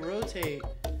 if I rotate,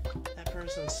 that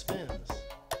person spins.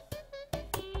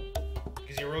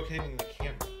 Because you're rotating the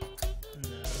camera.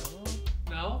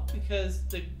 because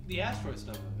the asteroid's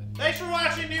not moving. Thanks for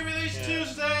watching New Release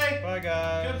Tuesday. Bye,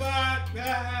 guys. Goodbye.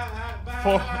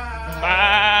 Bye.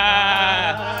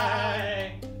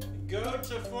 Bye. Go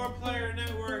to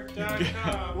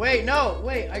 4playernetwork.com. Wait, no,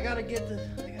 wait. I gotta get the.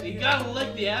 You gotta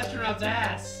lick the astronaut's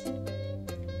ass.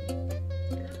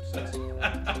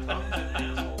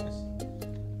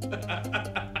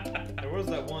 There was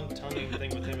that one tonguing thing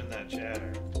with him in that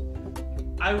chatter.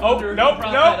 I wonder nope, who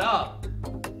brought nope. that up.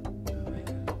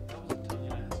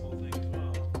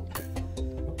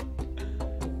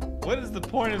 What is the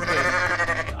point of this?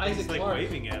 Isaac He's like Clarke.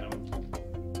 waving at him.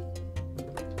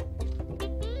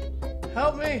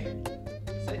 Help me.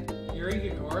 Is that Yuri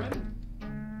Gagarin?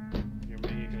 You're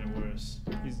making it worse.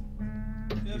 He's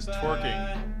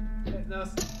twerking. No,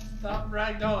 stop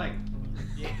ragdolling.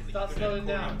 Stop slowing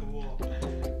down.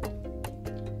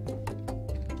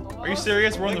 Are you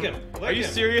serious? We're on Lick the. him, lick Are you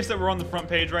him. serious that we're on the front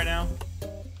page right now?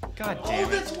 God Oh, damn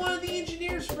it! that's one of the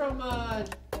engineers from No,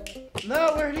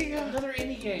 where'd he go? another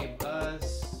indie game.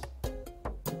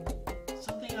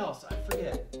 Something else. I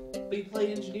forget. But he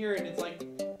played engineer, and it's like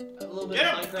a little bit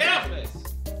Get of him, Minecraft get in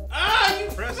space. Ah, you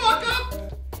Press fuck up!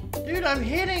 Dude, I'm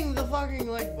hitting the fucking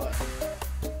like button.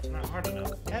 It's not hard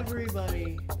enough.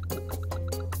 Everybody.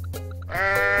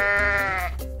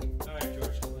 Alright,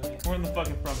 George Clooney. We're on the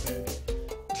fucking front page.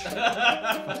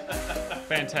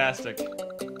 Fantastic.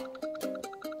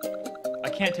 I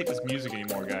can't take this music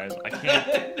anymore, guys. I can't.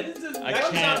 This is I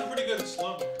That can't. sounds pretty good in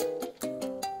slow.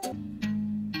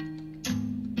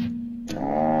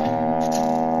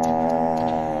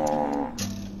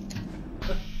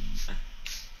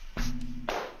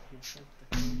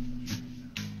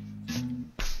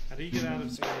 How do you get out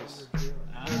of space?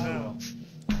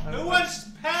 Who wants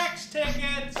PAX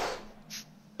tickets?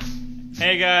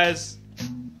 Hey guys,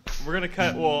 we're gonna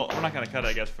cut. Well, we're not gonna cut it,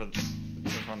 I guess, for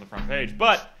on the front page,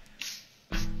 but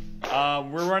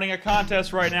we're running a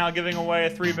contest right now, giving away a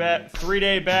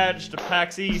three-day badge to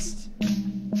PAX East.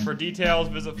 For details,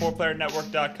 visit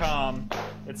 4playernetwork.com.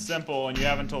 It's simple, and you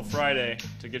have until Friday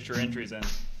to get your entries in.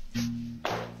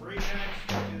 Free PAX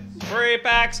tickets. Free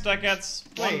PAX tickets.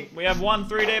 Wait. We have one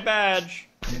 3-day badge.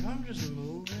 If I'm just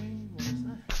moving, what is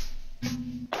that?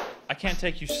 I can't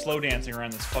take you slow dancing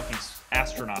around this fucking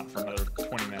astronaut for another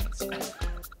 20 minutes.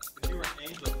 If you were an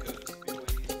angel ghost, it'd be way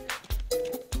easier.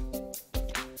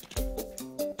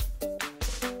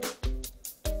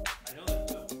 I know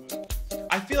that film.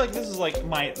 I feel like this is like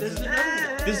my. This is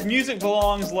another one. This music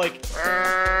belongs like.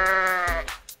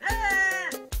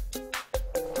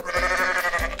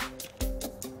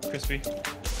 Crispy.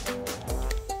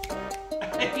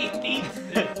 He needs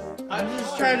this. I'm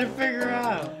just trying to figure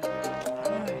out.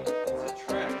 It's a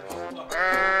trap. Look.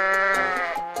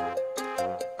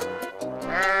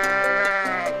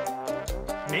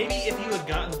 Maybe if you had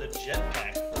gotten the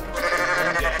jetpack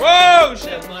first. Whoa!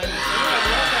 Shit! That might be-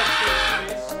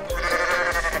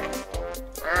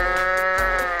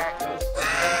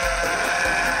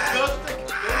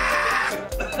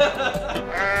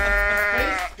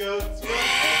 Space goats.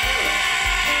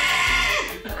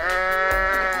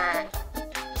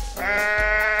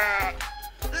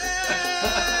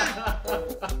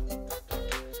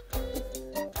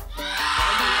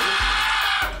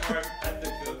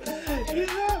 He's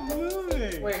not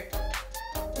moving. Wait.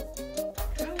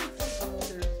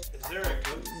 Is there a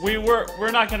goat?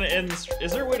 We're not gonna end this.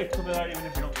 Is there a way to clip it out even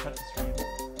if we don't cut the stream?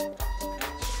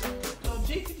 No,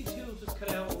 J52 will just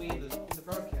cut out when we in the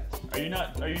broadcast.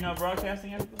 Are you not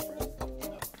broadcasting after this, bro?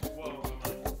 Whoa.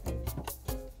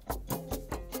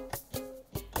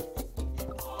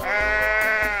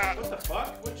 What the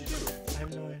fuck? What'd you do? I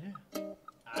have no idea.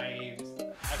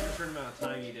 After a certain amount of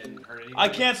time, you didn't hurt anything. I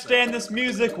can't stand this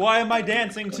music. Why am I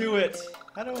dancing to it?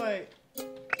 How do I?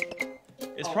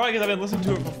 It's probably because I've been listening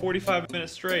to it for 45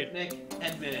 minutes straight. Nick,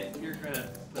 admit it. You're gonna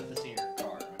put this in your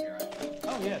car when you're out.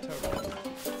 Oh yeah, totally.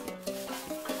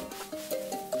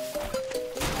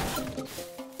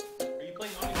 Are you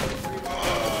playing Onyx 3?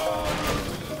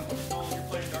 Nolan, you're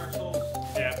playing Dark Souls.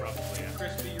 Yeah, probably, yeah.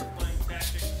 Crispy, you're playing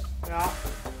Tactics. Yeah.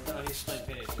 No, he's playing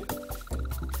Payday 2.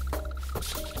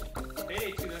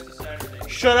 Payday 2, that's a Saturday.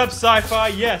 Shut up, sci-fi.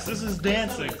 Yes, this is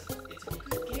dancing. It's a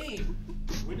good game.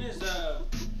 When is,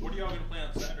 what are y'all gonna play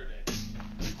on Saturday?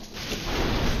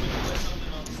 Gonna play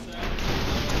something on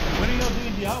Saturday? When are y'all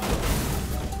doing Diablo?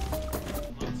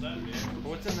 On Saturday.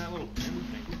 What's in that little pin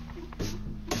thing?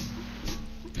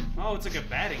 Oh, it's like a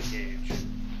batting cage.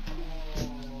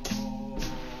 Oh,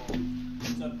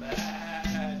 it's a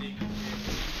bad game.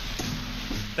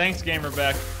 Thanks,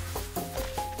 Gamerbeck.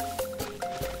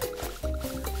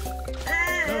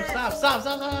 No, stop.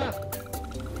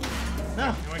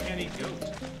 No. Why can't he goat?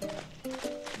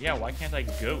 Yeah, why can't I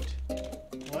goat?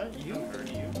 What? You? Or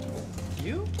do you?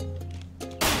 You?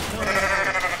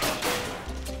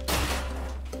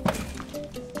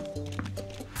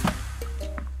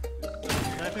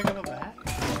 Can I pick up a bat?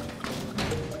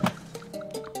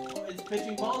 It's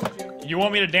pitching balls at you. You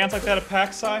want me to dance like that at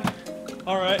PAX,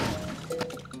 All right.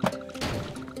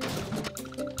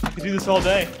 I could do this all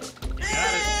day.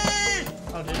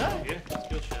 Oh, did I? Yeah,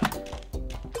 skill shot.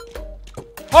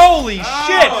 Holy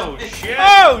Oh, shit! shit!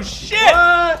 Oh shit!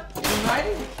 What? You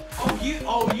riding? Oh, you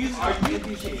are you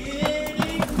kidding me?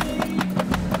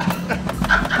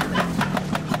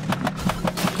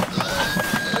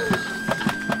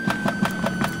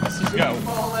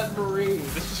 Ball at Marine.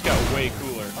 This just got way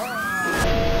cooler.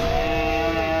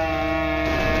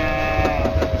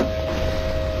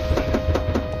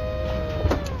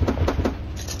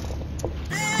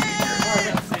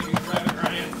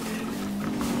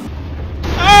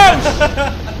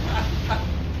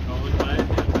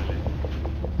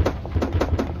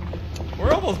 Where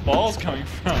are all those balls coming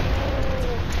from?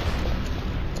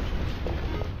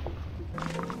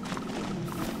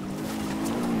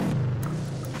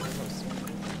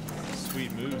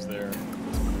 Sweet moves there.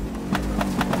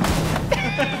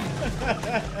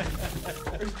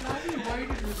 There's not any way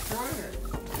to destroy her.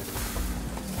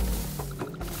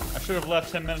 I should have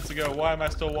left 10 minutes ago. Why am I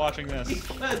still watching this?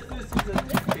 Because this is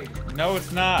addicting. No,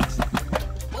 it's not.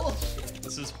 Bullshit.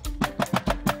 This is.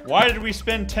 Why did we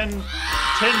spend $10 of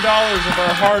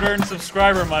our hard-earned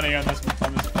subscriber money on this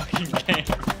fucking game?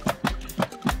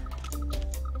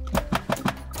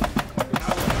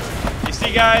 You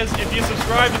see, guys, if you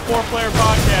subscribe to 4Player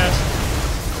Podcast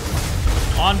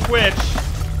on Twitch,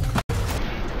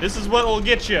 this is what will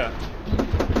get you.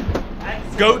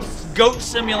 Goat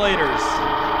simulators.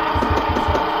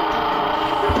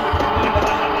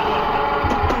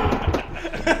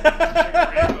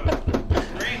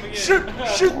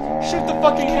 Shoot the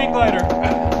fucking hang glider.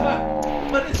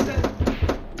 What is that?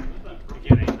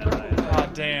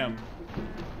 God damn.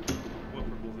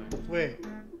 Wait.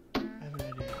 I have an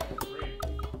idea.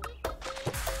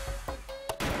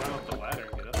 Climb up the ladder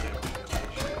and get up there.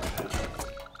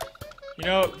 You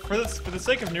know, for the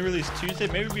sake of New Release Tuesday,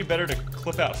 maybe it'd be better to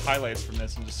clip out highlights from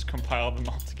this and just compile them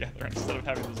all together instead of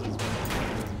having this as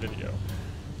one video.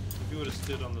 If you would have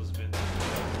stood on those bins,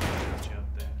 you up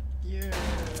there. You're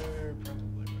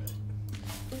probably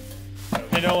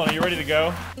right. Hey Nolan, are you ready to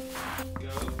go? Go.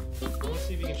 I want to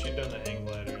see if you can shoot down the hang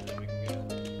glider and then we can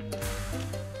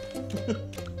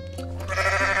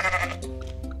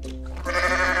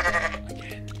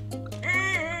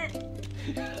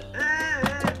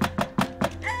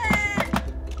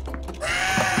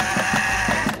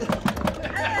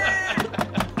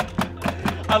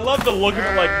I love the look of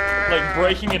it like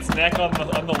breaking its neck on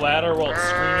the ladder while it's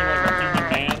screaming like a human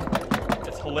man.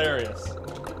 It's hilarious. try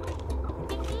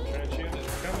and shoot it.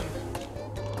 It's coming.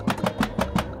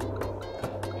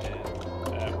 Yeah,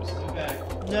 that was Back.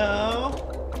 No.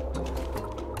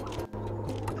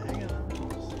 Hang on.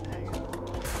 Just hang on.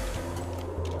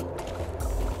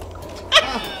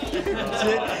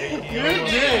 You're a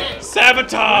dick.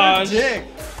 Sabotage! Dick.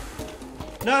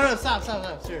 No, stop.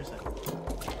 Seriously.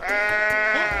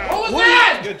 What was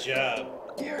that? Good job.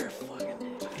 You're a fucking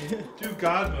dick. Do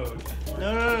God mode.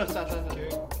 No, stop.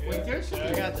 Wait, there's I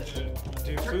something. got this.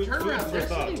 Dude, Turn food around. for There's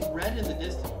thought. something red in the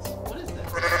distance. What is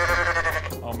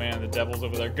that? Oh man, the devil's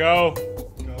over there. Go!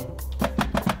 Go.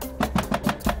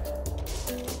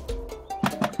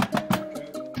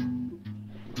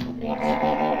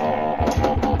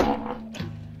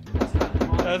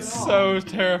 That's so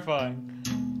terrifying.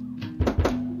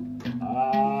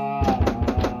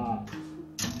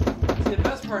 See, the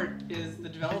best part is the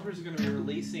developers are going to be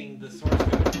releasing the source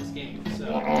code of this game,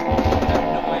 so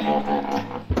I have no idea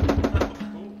what they're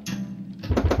doing.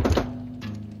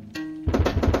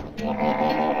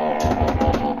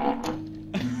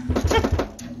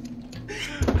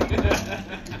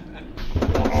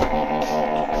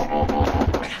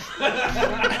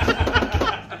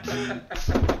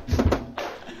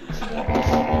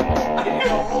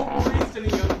 Priest and a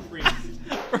young priest.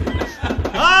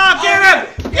 Ah, get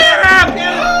him! Get him!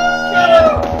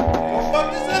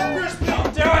 What is that, Crispy?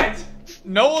 Don't do it!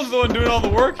 Nolan's the one doing all the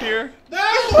work here. No!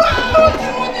 Don't do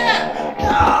that!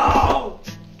 No!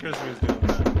 Crispy was doing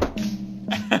that.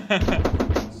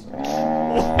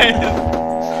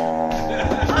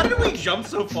 How did we jump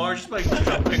so far just by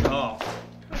jumping off?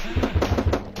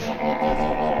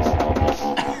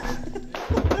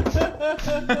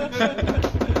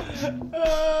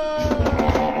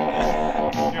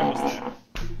 You're almost there.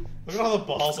 Look at all the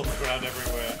balls on the ground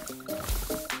everywhere.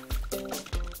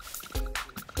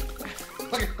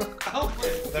 Help me.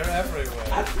 They're everywhere.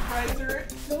 I'm surprised they're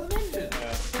still an engine.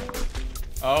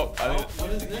 Oh, I Oh, think what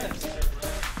is this?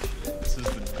 this is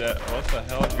the what the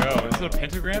hell? Go. Is it a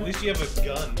pentagram? At least you have a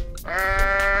gun.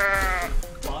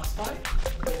 Boss fight?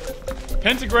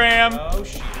 Pentagram. Oh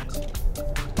shit.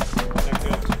 Not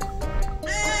good.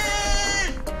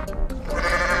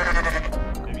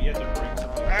 Maybe you have to bring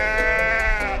something.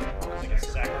 Like a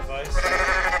sacrifice.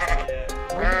 Yeah.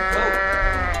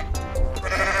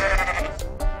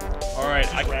 All right,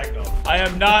 Ragdoll. I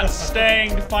am not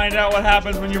staying to find out what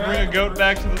happens when you bring a goat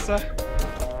back to the side.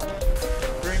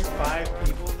 Bring 5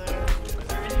 people there.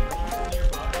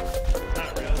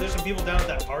 Not really. There's some people down at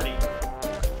that party.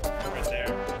 Right there.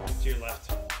 To your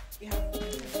left.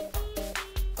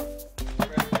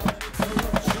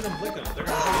 Shoot them, lick them. They're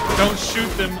gonna Don't shoot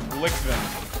them, lick them.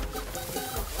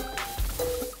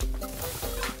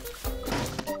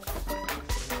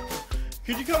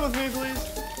 Could you come with me, please?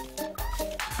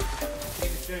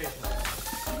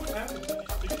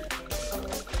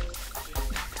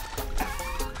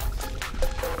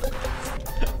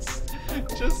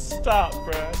 Just stop,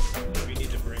 Brad. We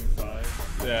need to bring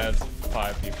 5. Yeah, it's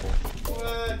 5 people.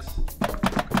 What?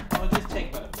 Oh, just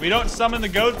take one. We don't summon the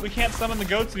goats. We can't summon the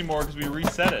goats anymore because we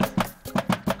reset it.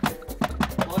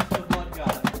 Blood for the blood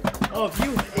god. Oh, if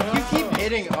you keep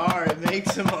hitting R, it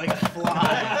makes him like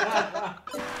fly.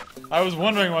 I was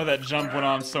wondering why that jump went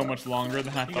on so much longer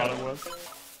than I thought it was.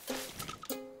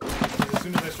 As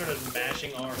soon as I started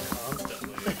mashing R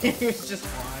constantly. He was just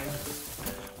flying.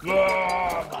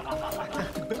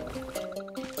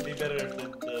 It'd be better if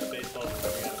the baseball was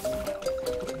coming out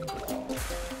of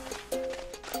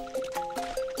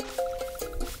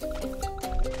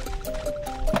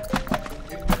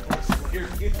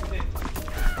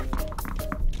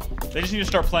They just need to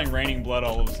start playing Raining Blood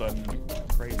all of a sudden.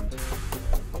 Crazy.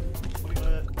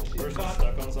 We're stuck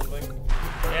on something.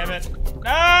 Damn it.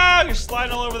 No! You're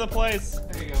sliding all over the place.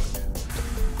 There you go.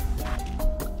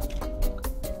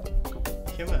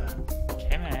 Come on.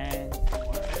 Come on.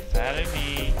 Follow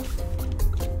me.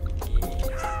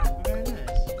 Very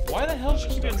nice. Why the hell is she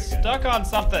keep getting stuck on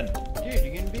something? Dude,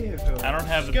 you're gonna be here for a while. I don't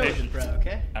have the Just go, patience. bro,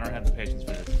 okay? I don't have the patience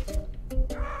for this.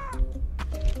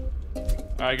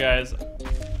 Alright, guys.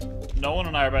 Nolan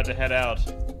and I are about to head out.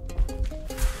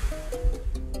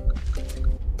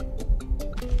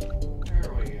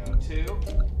 There we go. 2.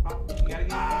 Oh, you gotta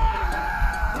get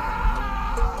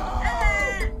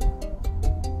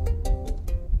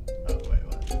Oh, wait,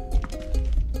 what?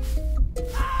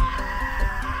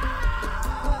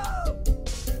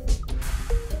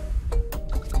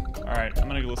 Alright, I'm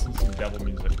gonna go listen to some devil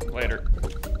music. Later.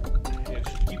 Yeah,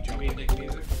 just keep jumping.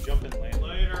 Jump and land.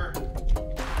 Later.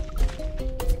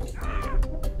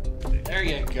 There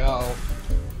you go.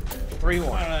 3-1.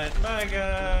 Alright, bye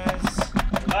guys.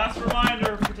 Last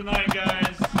reminder for tonight,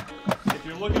 guys. If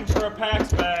you're looking for a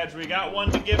PAX badge, we got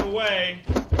one to give away.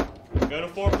 Go to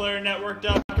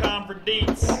 4playernetwork.com for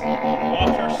deets.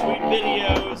 Watch our sweet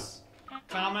videos.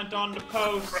 Comment on the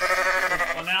post.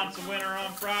 We'll announce a winner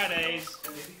on Fridays.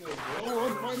 Maybe go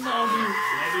vote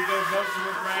for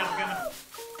what Brad's gonna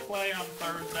play on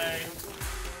Thursday.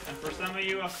 And for some of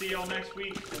you, I'll see y'all next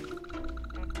week.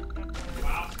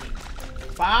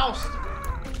 Faust!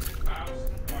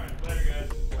 Alright, later,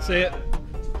 guys. See it.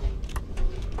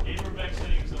 We're back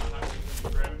sitting, so I'll have to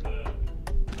grab the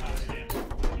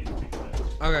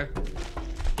timestamp. Okay.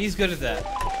 He's good at that.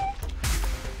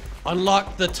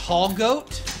 Unlock the tall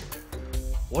goat?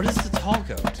 What is the tall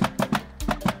goat?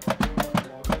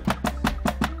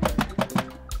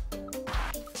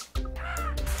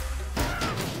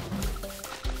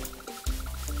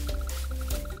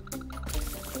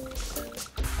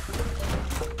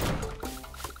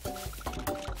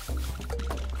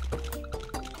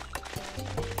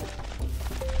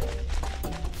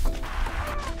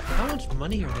 How much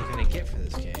money are they gonna get for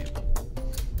this game?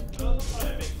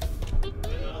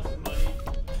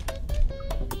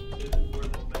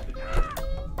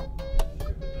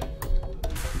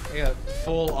 I got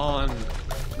full on,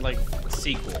 like,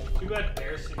 sequel. Too bad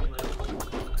Bear Simulator.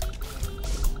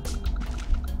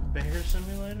 Bear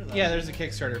Simulator? Yeah, there's a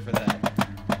Kickstarter for that.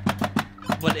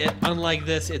 But unlike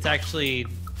this, it's actually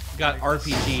got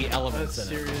RPG elements That's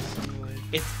in it. serious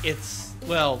simulation. It's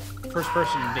well, first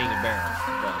person being a bear.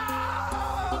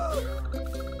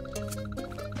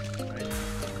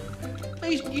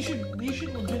 But you should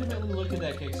legitimately look at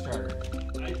that Kickstarter.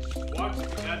 I just watched the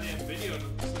goddamn video.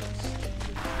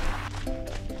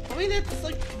 I mean, that's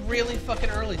like really fucking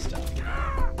early stuff.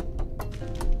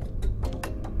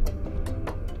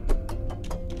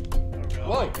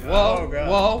 Whoa, whoa, Oh, God.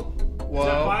 whoa, Is that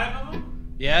whoa. 5 of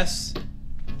them? Yes. I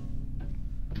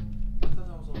thought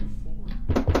that was only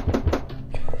 4.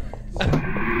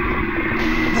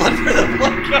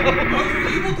 Oh, you're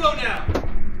evil glow now.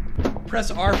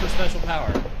 Press R for special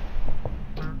power.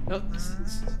 No,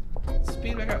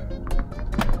 speed back up.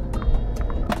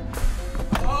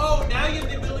 Oh, now you have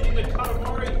the ability to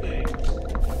Katamari things.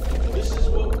 This is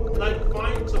what, like,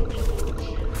 find some people and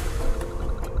shit.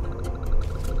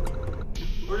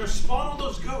 We're gonna spawn all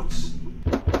those goats.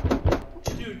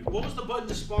 Dude, what was the button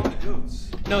to spawn the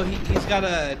goats? No, he's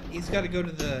gotta go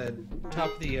to the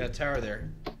top of the tower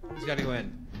there. He's gotta go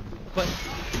in. But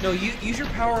no, use your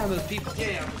power on those people.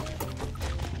 Yeah.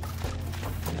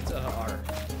 It's R.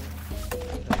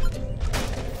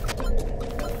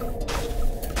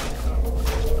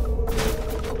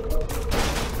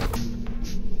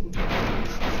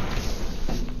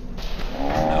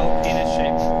 No, penis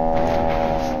shape.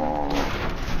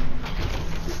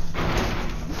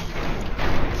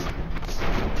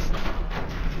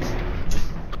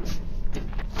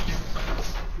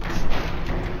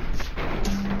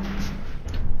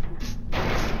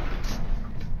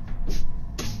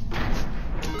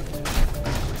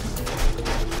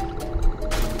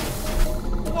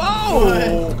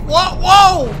 Whoa!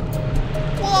 Whoa!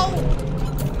 Whoa!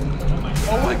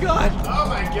 Oh my god! Oh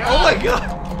my god! Oh my god!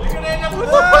 You're gonna end up with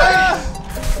What space!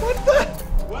 What the?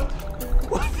 What?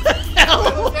 What the hell?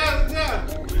 Look down, look down!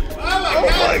 Oh my Oh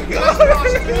god! my That's god!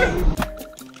 awesome.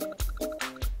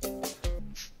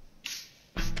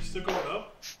 Still going up?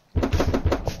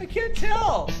 I can't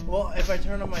tell. Well, if I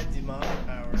turn on my demonic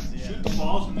powers, yeah. Shoot the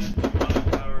balls and then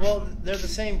demonic power. Well, they're the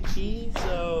same key,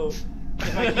 so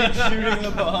if I keep shooting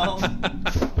the ball,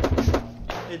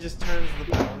 it just turns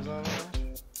the powers on.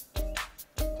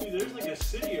 Dude, there's like a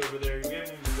city over there we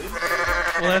haven't even been to.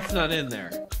 Well, that's not in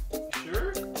there.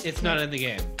 Sure? It's not in the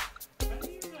game. How do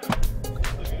you know?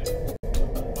 Okay.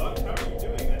 Fuck, how are you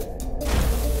doing that?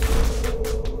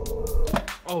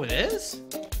 Oh, it is?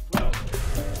 Well,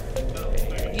 no,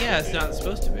 Yeah, it's not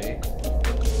supposed to be.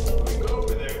 we go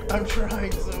over there. I'm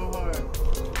trying so hard.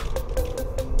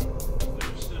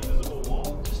 There's just an invisible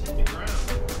wall. Just hit the ground.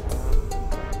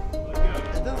 Let go.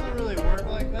 It doesn't really work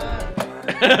like that.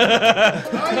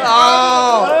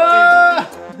 Oh! Ah!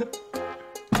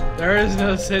 There is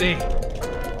no city.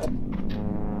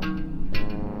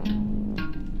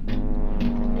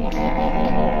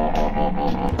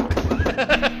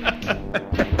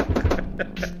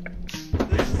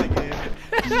 This is a game.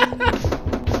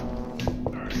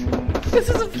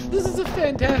 This is a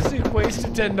fantastic waste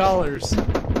of $10.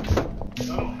 I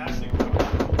don't have to go.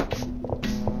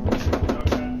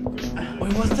 Okay. Good.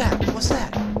 Wait, what's that? What's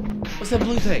that? What's that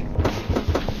blue thing?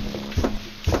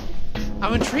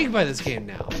 I'm intrigued by this game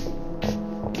now.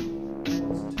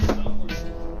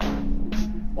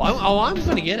 Well, I'm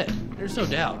gonna get it. There's no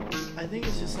doubt. I think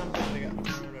it's just something that got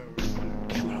thrown over.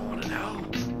 Damn it, I wanna know.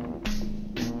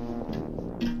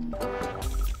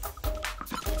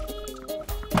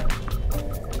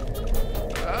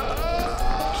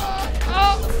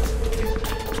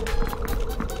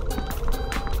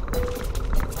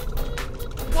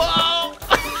 Whoa!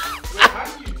 Wait, how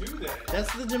do you do that?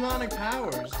 That's the demonic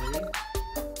powers, dude. To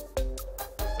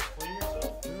clean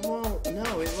yourself? Well,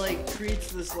 no, it like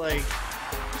creates this like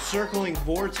circling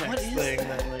vortex What is thing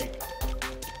that? like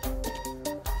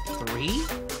 3?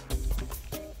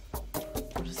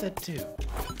 What does that do?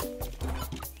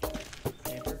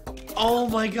 paper. Oh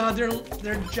my god,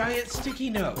 they're giant sticky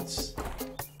notes.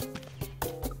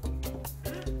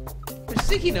 They're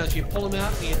sticky notes. You pull them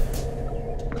out and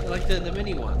they're like the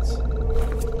mini ones.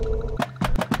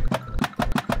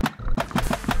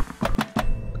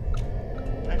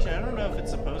 Actually, I don't know if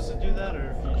it's supposed to do that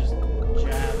or if you just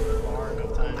jab far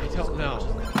enough time. I don't know.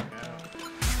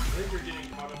 I think you're getting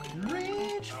caught up in your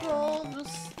Reach for the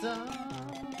stars.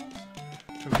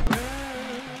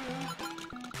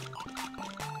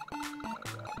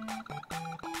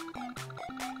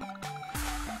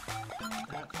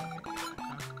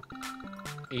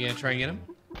 Are you gonna try and get him?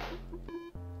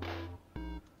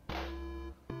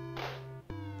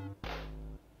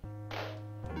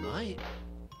 Might.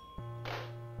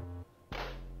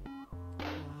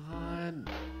 Come on.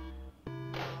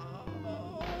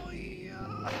 Oh,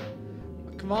 yeah.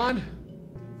 Come on.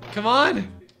 Come on.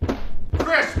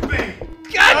 crispy!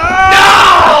 God,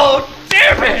 no!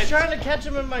 Damn I was it! trying to catch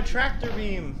him in my tractor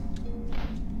beam.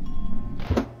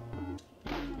 I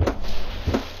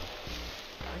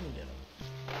can get him.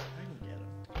 I can get him.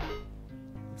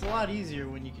 It's a lot easier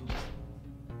when you can just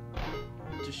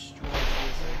destroy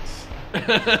physics.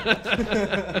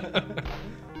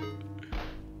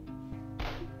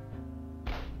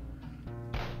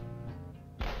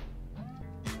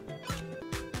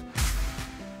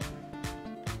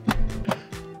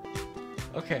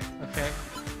 Okay, okay.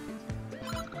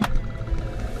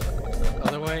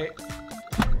 way.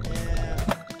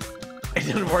 Yeah. It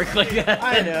doesn't work like that.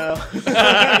 I know.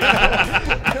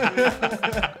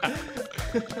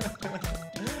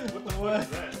 What?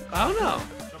 I don't know.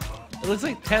 It looks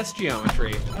like test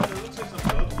geometry. Oh, it looks like some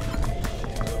boat.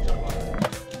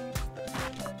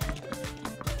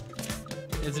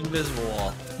 It's invisible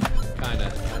wall.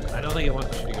 Kinda. I don't think it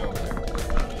wants you to go over there.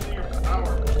 Using your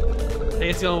power. I think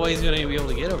it's the only way he's gonna be able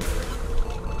to get over there.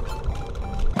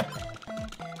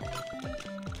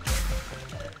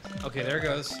 Okay, there it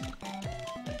goes. Slowing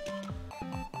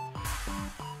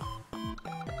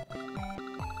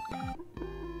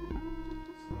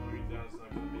it down is not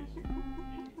gonna make you any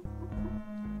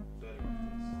better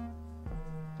at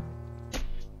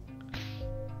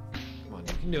Come on,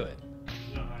 you can do it.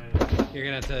 this. No, You're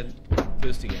gonna have to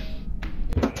boost again.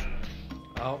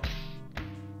 Oh.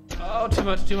 Oh, too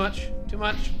much, too much, too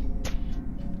much.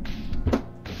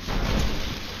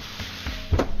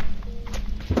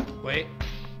 Wait.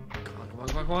 Come on, come on,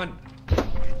 come on, come on.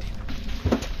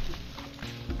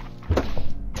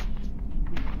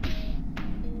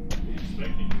 What are you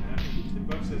expecting to happen?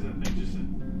 $10 says that thing just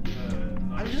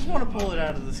I just want to pull it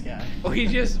out of the sky.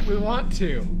 We want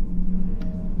to.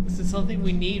 This is something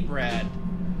we need, Brad.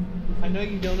 I know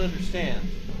you don't understand.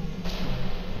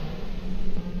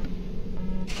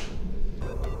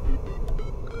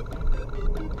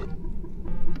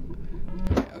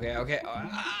 Okay, okay.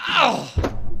 Ow!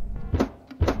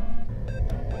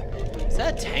 Is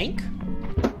that a tank?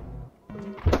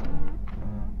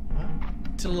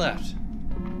 To the left.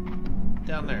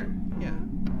 Down there. Yeah.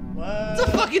 What? It's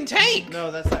a fucking tank! No,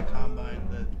 that's that combine.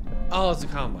 That. Oh, it's a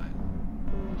combine.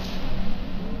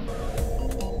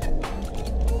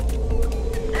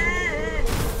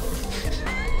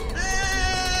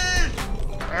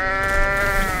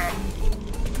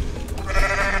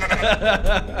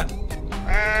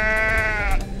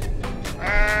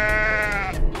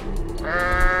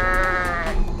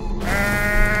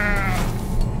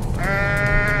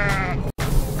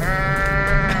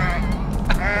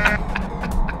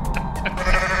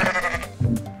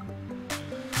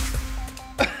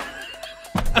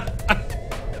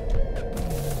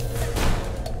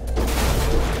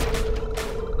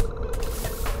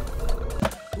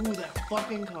 Ooh, that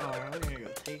fucking car. I'm gonna go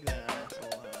take that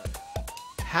asshole out.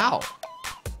 How?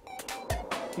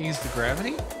 You use the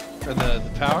gravity? Or the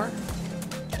power?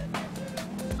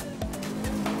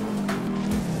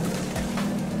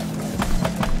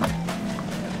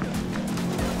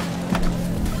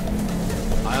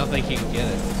 I don't think you can get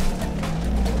it.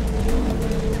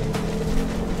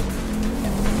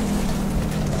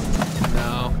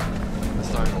 No,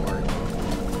 that's not gonna work.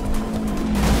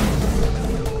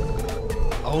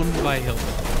 Owned by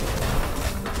Hilton.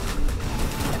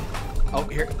 Oh,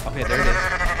 here. Okay, there it is.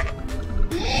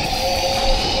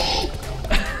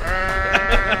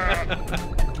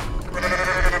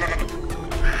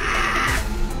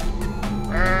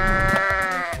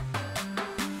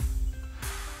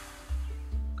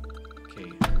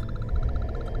 Okay.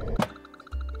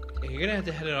 Yeah, you're gonna have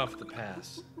to head it off the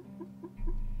pass.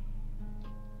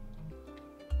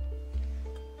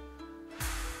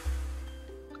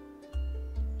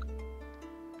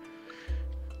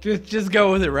 Just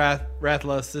go with it,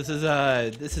 Rathless.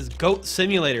 This is Goat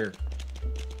Simulator.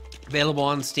 Available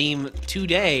on Steam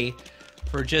today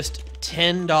for just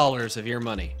 $10 of your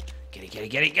money. Get it, get it,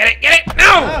 get it, get it, get it!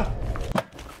 No!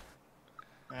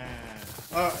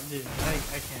 Oh, dude, I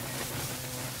can't handle this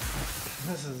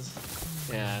anymore. This is.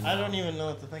 Yeah, I don't even know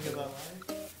what to think about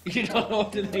life. You don't know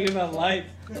what to think about life.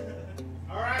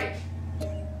 Alright.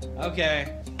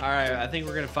 Okay. Alright, I think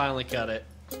we're gonna finally cut it.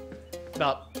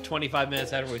 About 25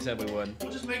 minutes after we said we would.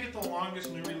 We'll just make it the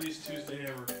longest new release Tuesday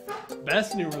ever.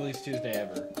 Best new release Tuesday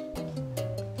ever.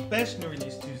 Best new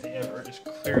release Tuesday ever is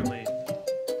clearly.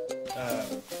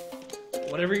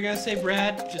 Whatever you're gonna say,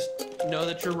 Brad, just know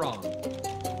that you're wrong.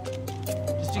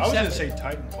 Just I was gonna accept say it.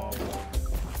 Titanfall.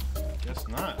 But guess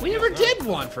not. We never did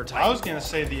one for Titanfall. I was gonna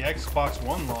say the Xbox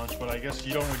One launch, but I guess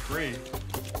you don't agree.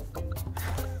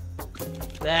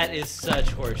 That is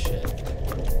such horseshit.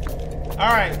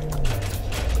 Alright.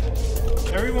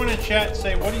 Everyone in chat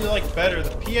say, what do you like better, the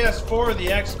PS4 or the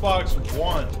Xbox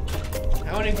One?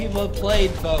 How many people have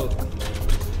played both?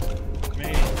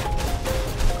 Me.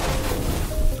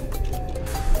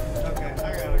 Okay,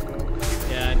 I gotta go.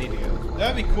 Yeah, I need to go.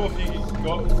 That'd be cool if you could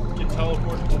go get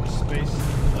teleported to space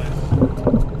and life.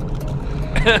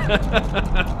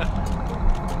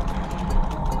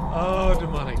 Oh,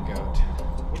 demonic goat.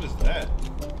 What is that?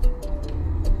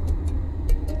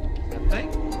 That thing?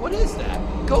 What is that?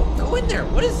 Go in there.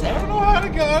 What is I don't that? know how to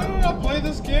go. I don't know how to play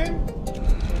this game.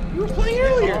 You were playing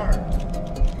earlier.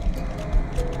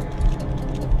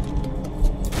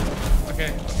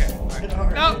 Okay. Okay. Hit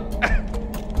hard. No.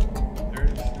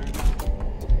 There's.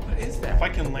 What is that? If I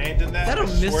can land in that, Is that a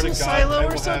I swear to missile God, I silo will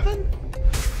or have- something?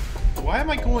 Why am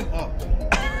I going up? Dude,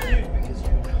 because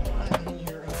you're climbing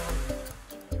your own.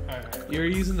 Alright, You're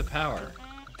using the power.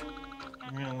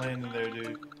 I'm gonna land in there,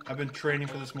 dude. I've been training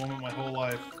for this moment my whole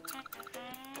life.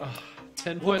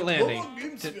 10-point landing. Whoa,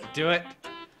 game's good. Do it.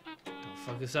 Don't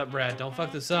fuck this up, Brad. Don't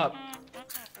fuck this up.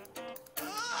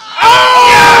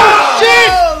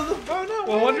 Oh no!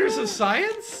 Well, wonders of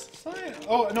science? Science.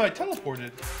 Oh no, I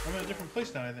teleported. I'm in a different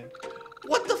place now, I think.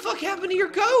 What the fuck happened to your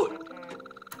goat?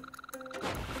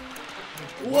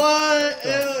 What?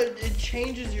 Ew, it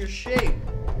changes your shape.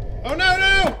 Oh no,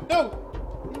 no, no!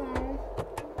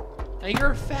 Now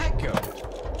you're a fat goat.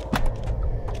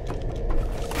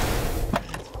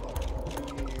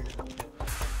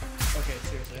 Okay,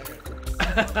 seriously,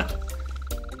 I gotta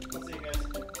Let's see, guys.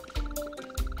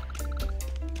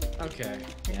 Okay.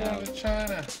 I'm Yeah. going to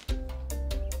China.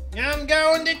 I'm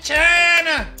going to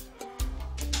China!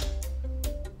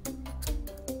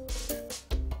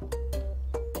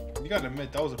 You gotta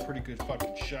admit, that was a pretty good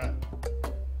fucking shot.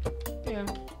 Yeah.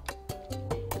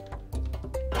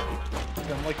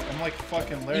 I'm like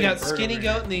fucking Larry You got Bird skinny over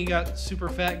goat here. and then you got super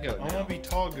fat goat. I wanna be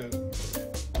tall goat.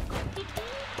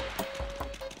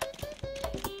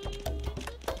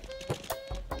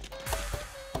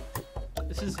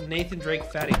 This is Nathan Drake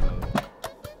fatty mode.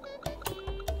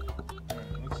 Alright,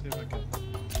 let's see if I can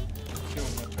see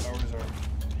what my powers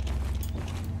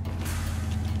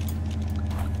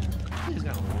are. He's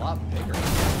got a lot bigger.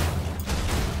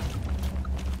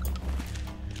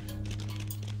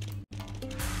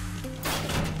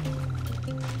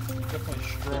 Definitely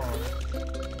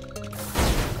strong.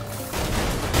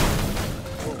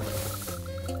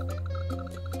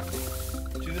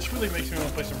 Dude, this really makes me want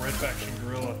to play some Red Faction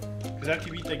Guerrilla. Because after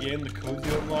you beat the game, the codes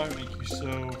you unlock make you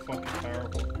so fucking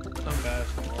powerful. I'm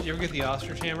fast. Did you ever get the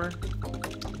ostrich hammer?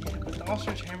 Yeah, but the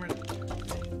Ostrich Hammer...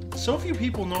 So few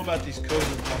people know about these codes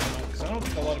I'm talking about, because I don't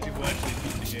think a lot of people actually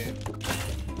beat the game.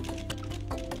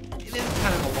 It is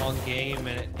kind of a long game,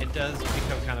 and it does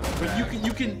become kind of a But drag.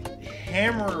 you can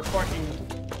hammer fucking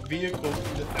vehicles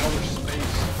into outer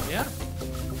space Yeah.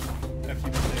 after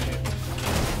you beat the game.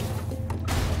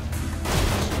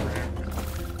 Super hammer.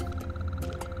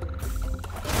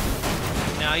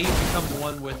 Now you become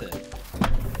one with it.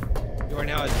 You are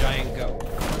now a giant goat.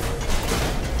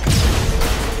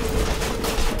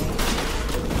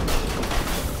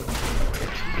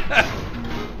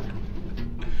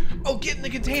 Oh, get in the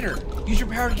container! Use your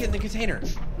power to get in the container.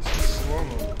 This is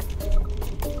slow-mo.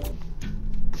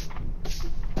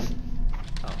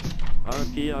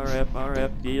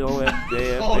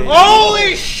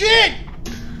 Holy shit!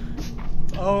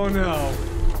 Oh no.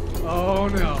 Oh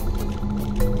no.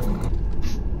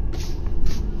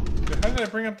 How did I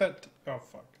bring up that? Oh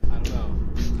fuck! I don't know.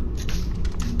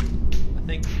 I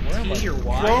think T or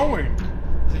Y. Going.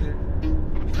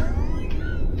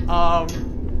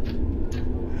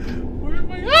 Where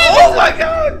am I? Oh my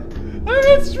god!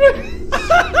 I'm in space.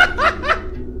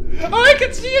 Oh, I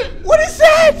can see it. What is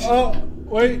that? Oh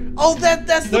wait. Oh,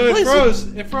 that's the No, it place.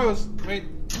 froze. It froze. Wait.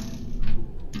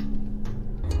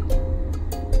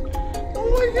 Oh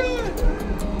my god.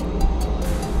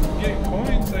 Getting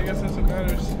coins. I guess that's what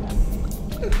matters.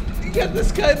 You got the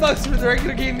skybox for the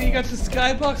regular game, and you got the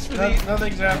skybox for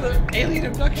Nothing's the happening. alien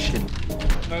abduction.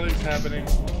 Nothing's happening.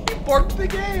 You borked the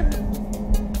game.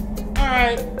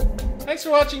 Alright. Thanks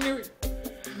for watching New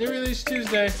Release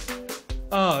Tuesday.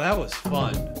 Oh, that was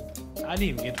fun. I didn't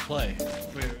even get to play.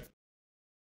 Wait.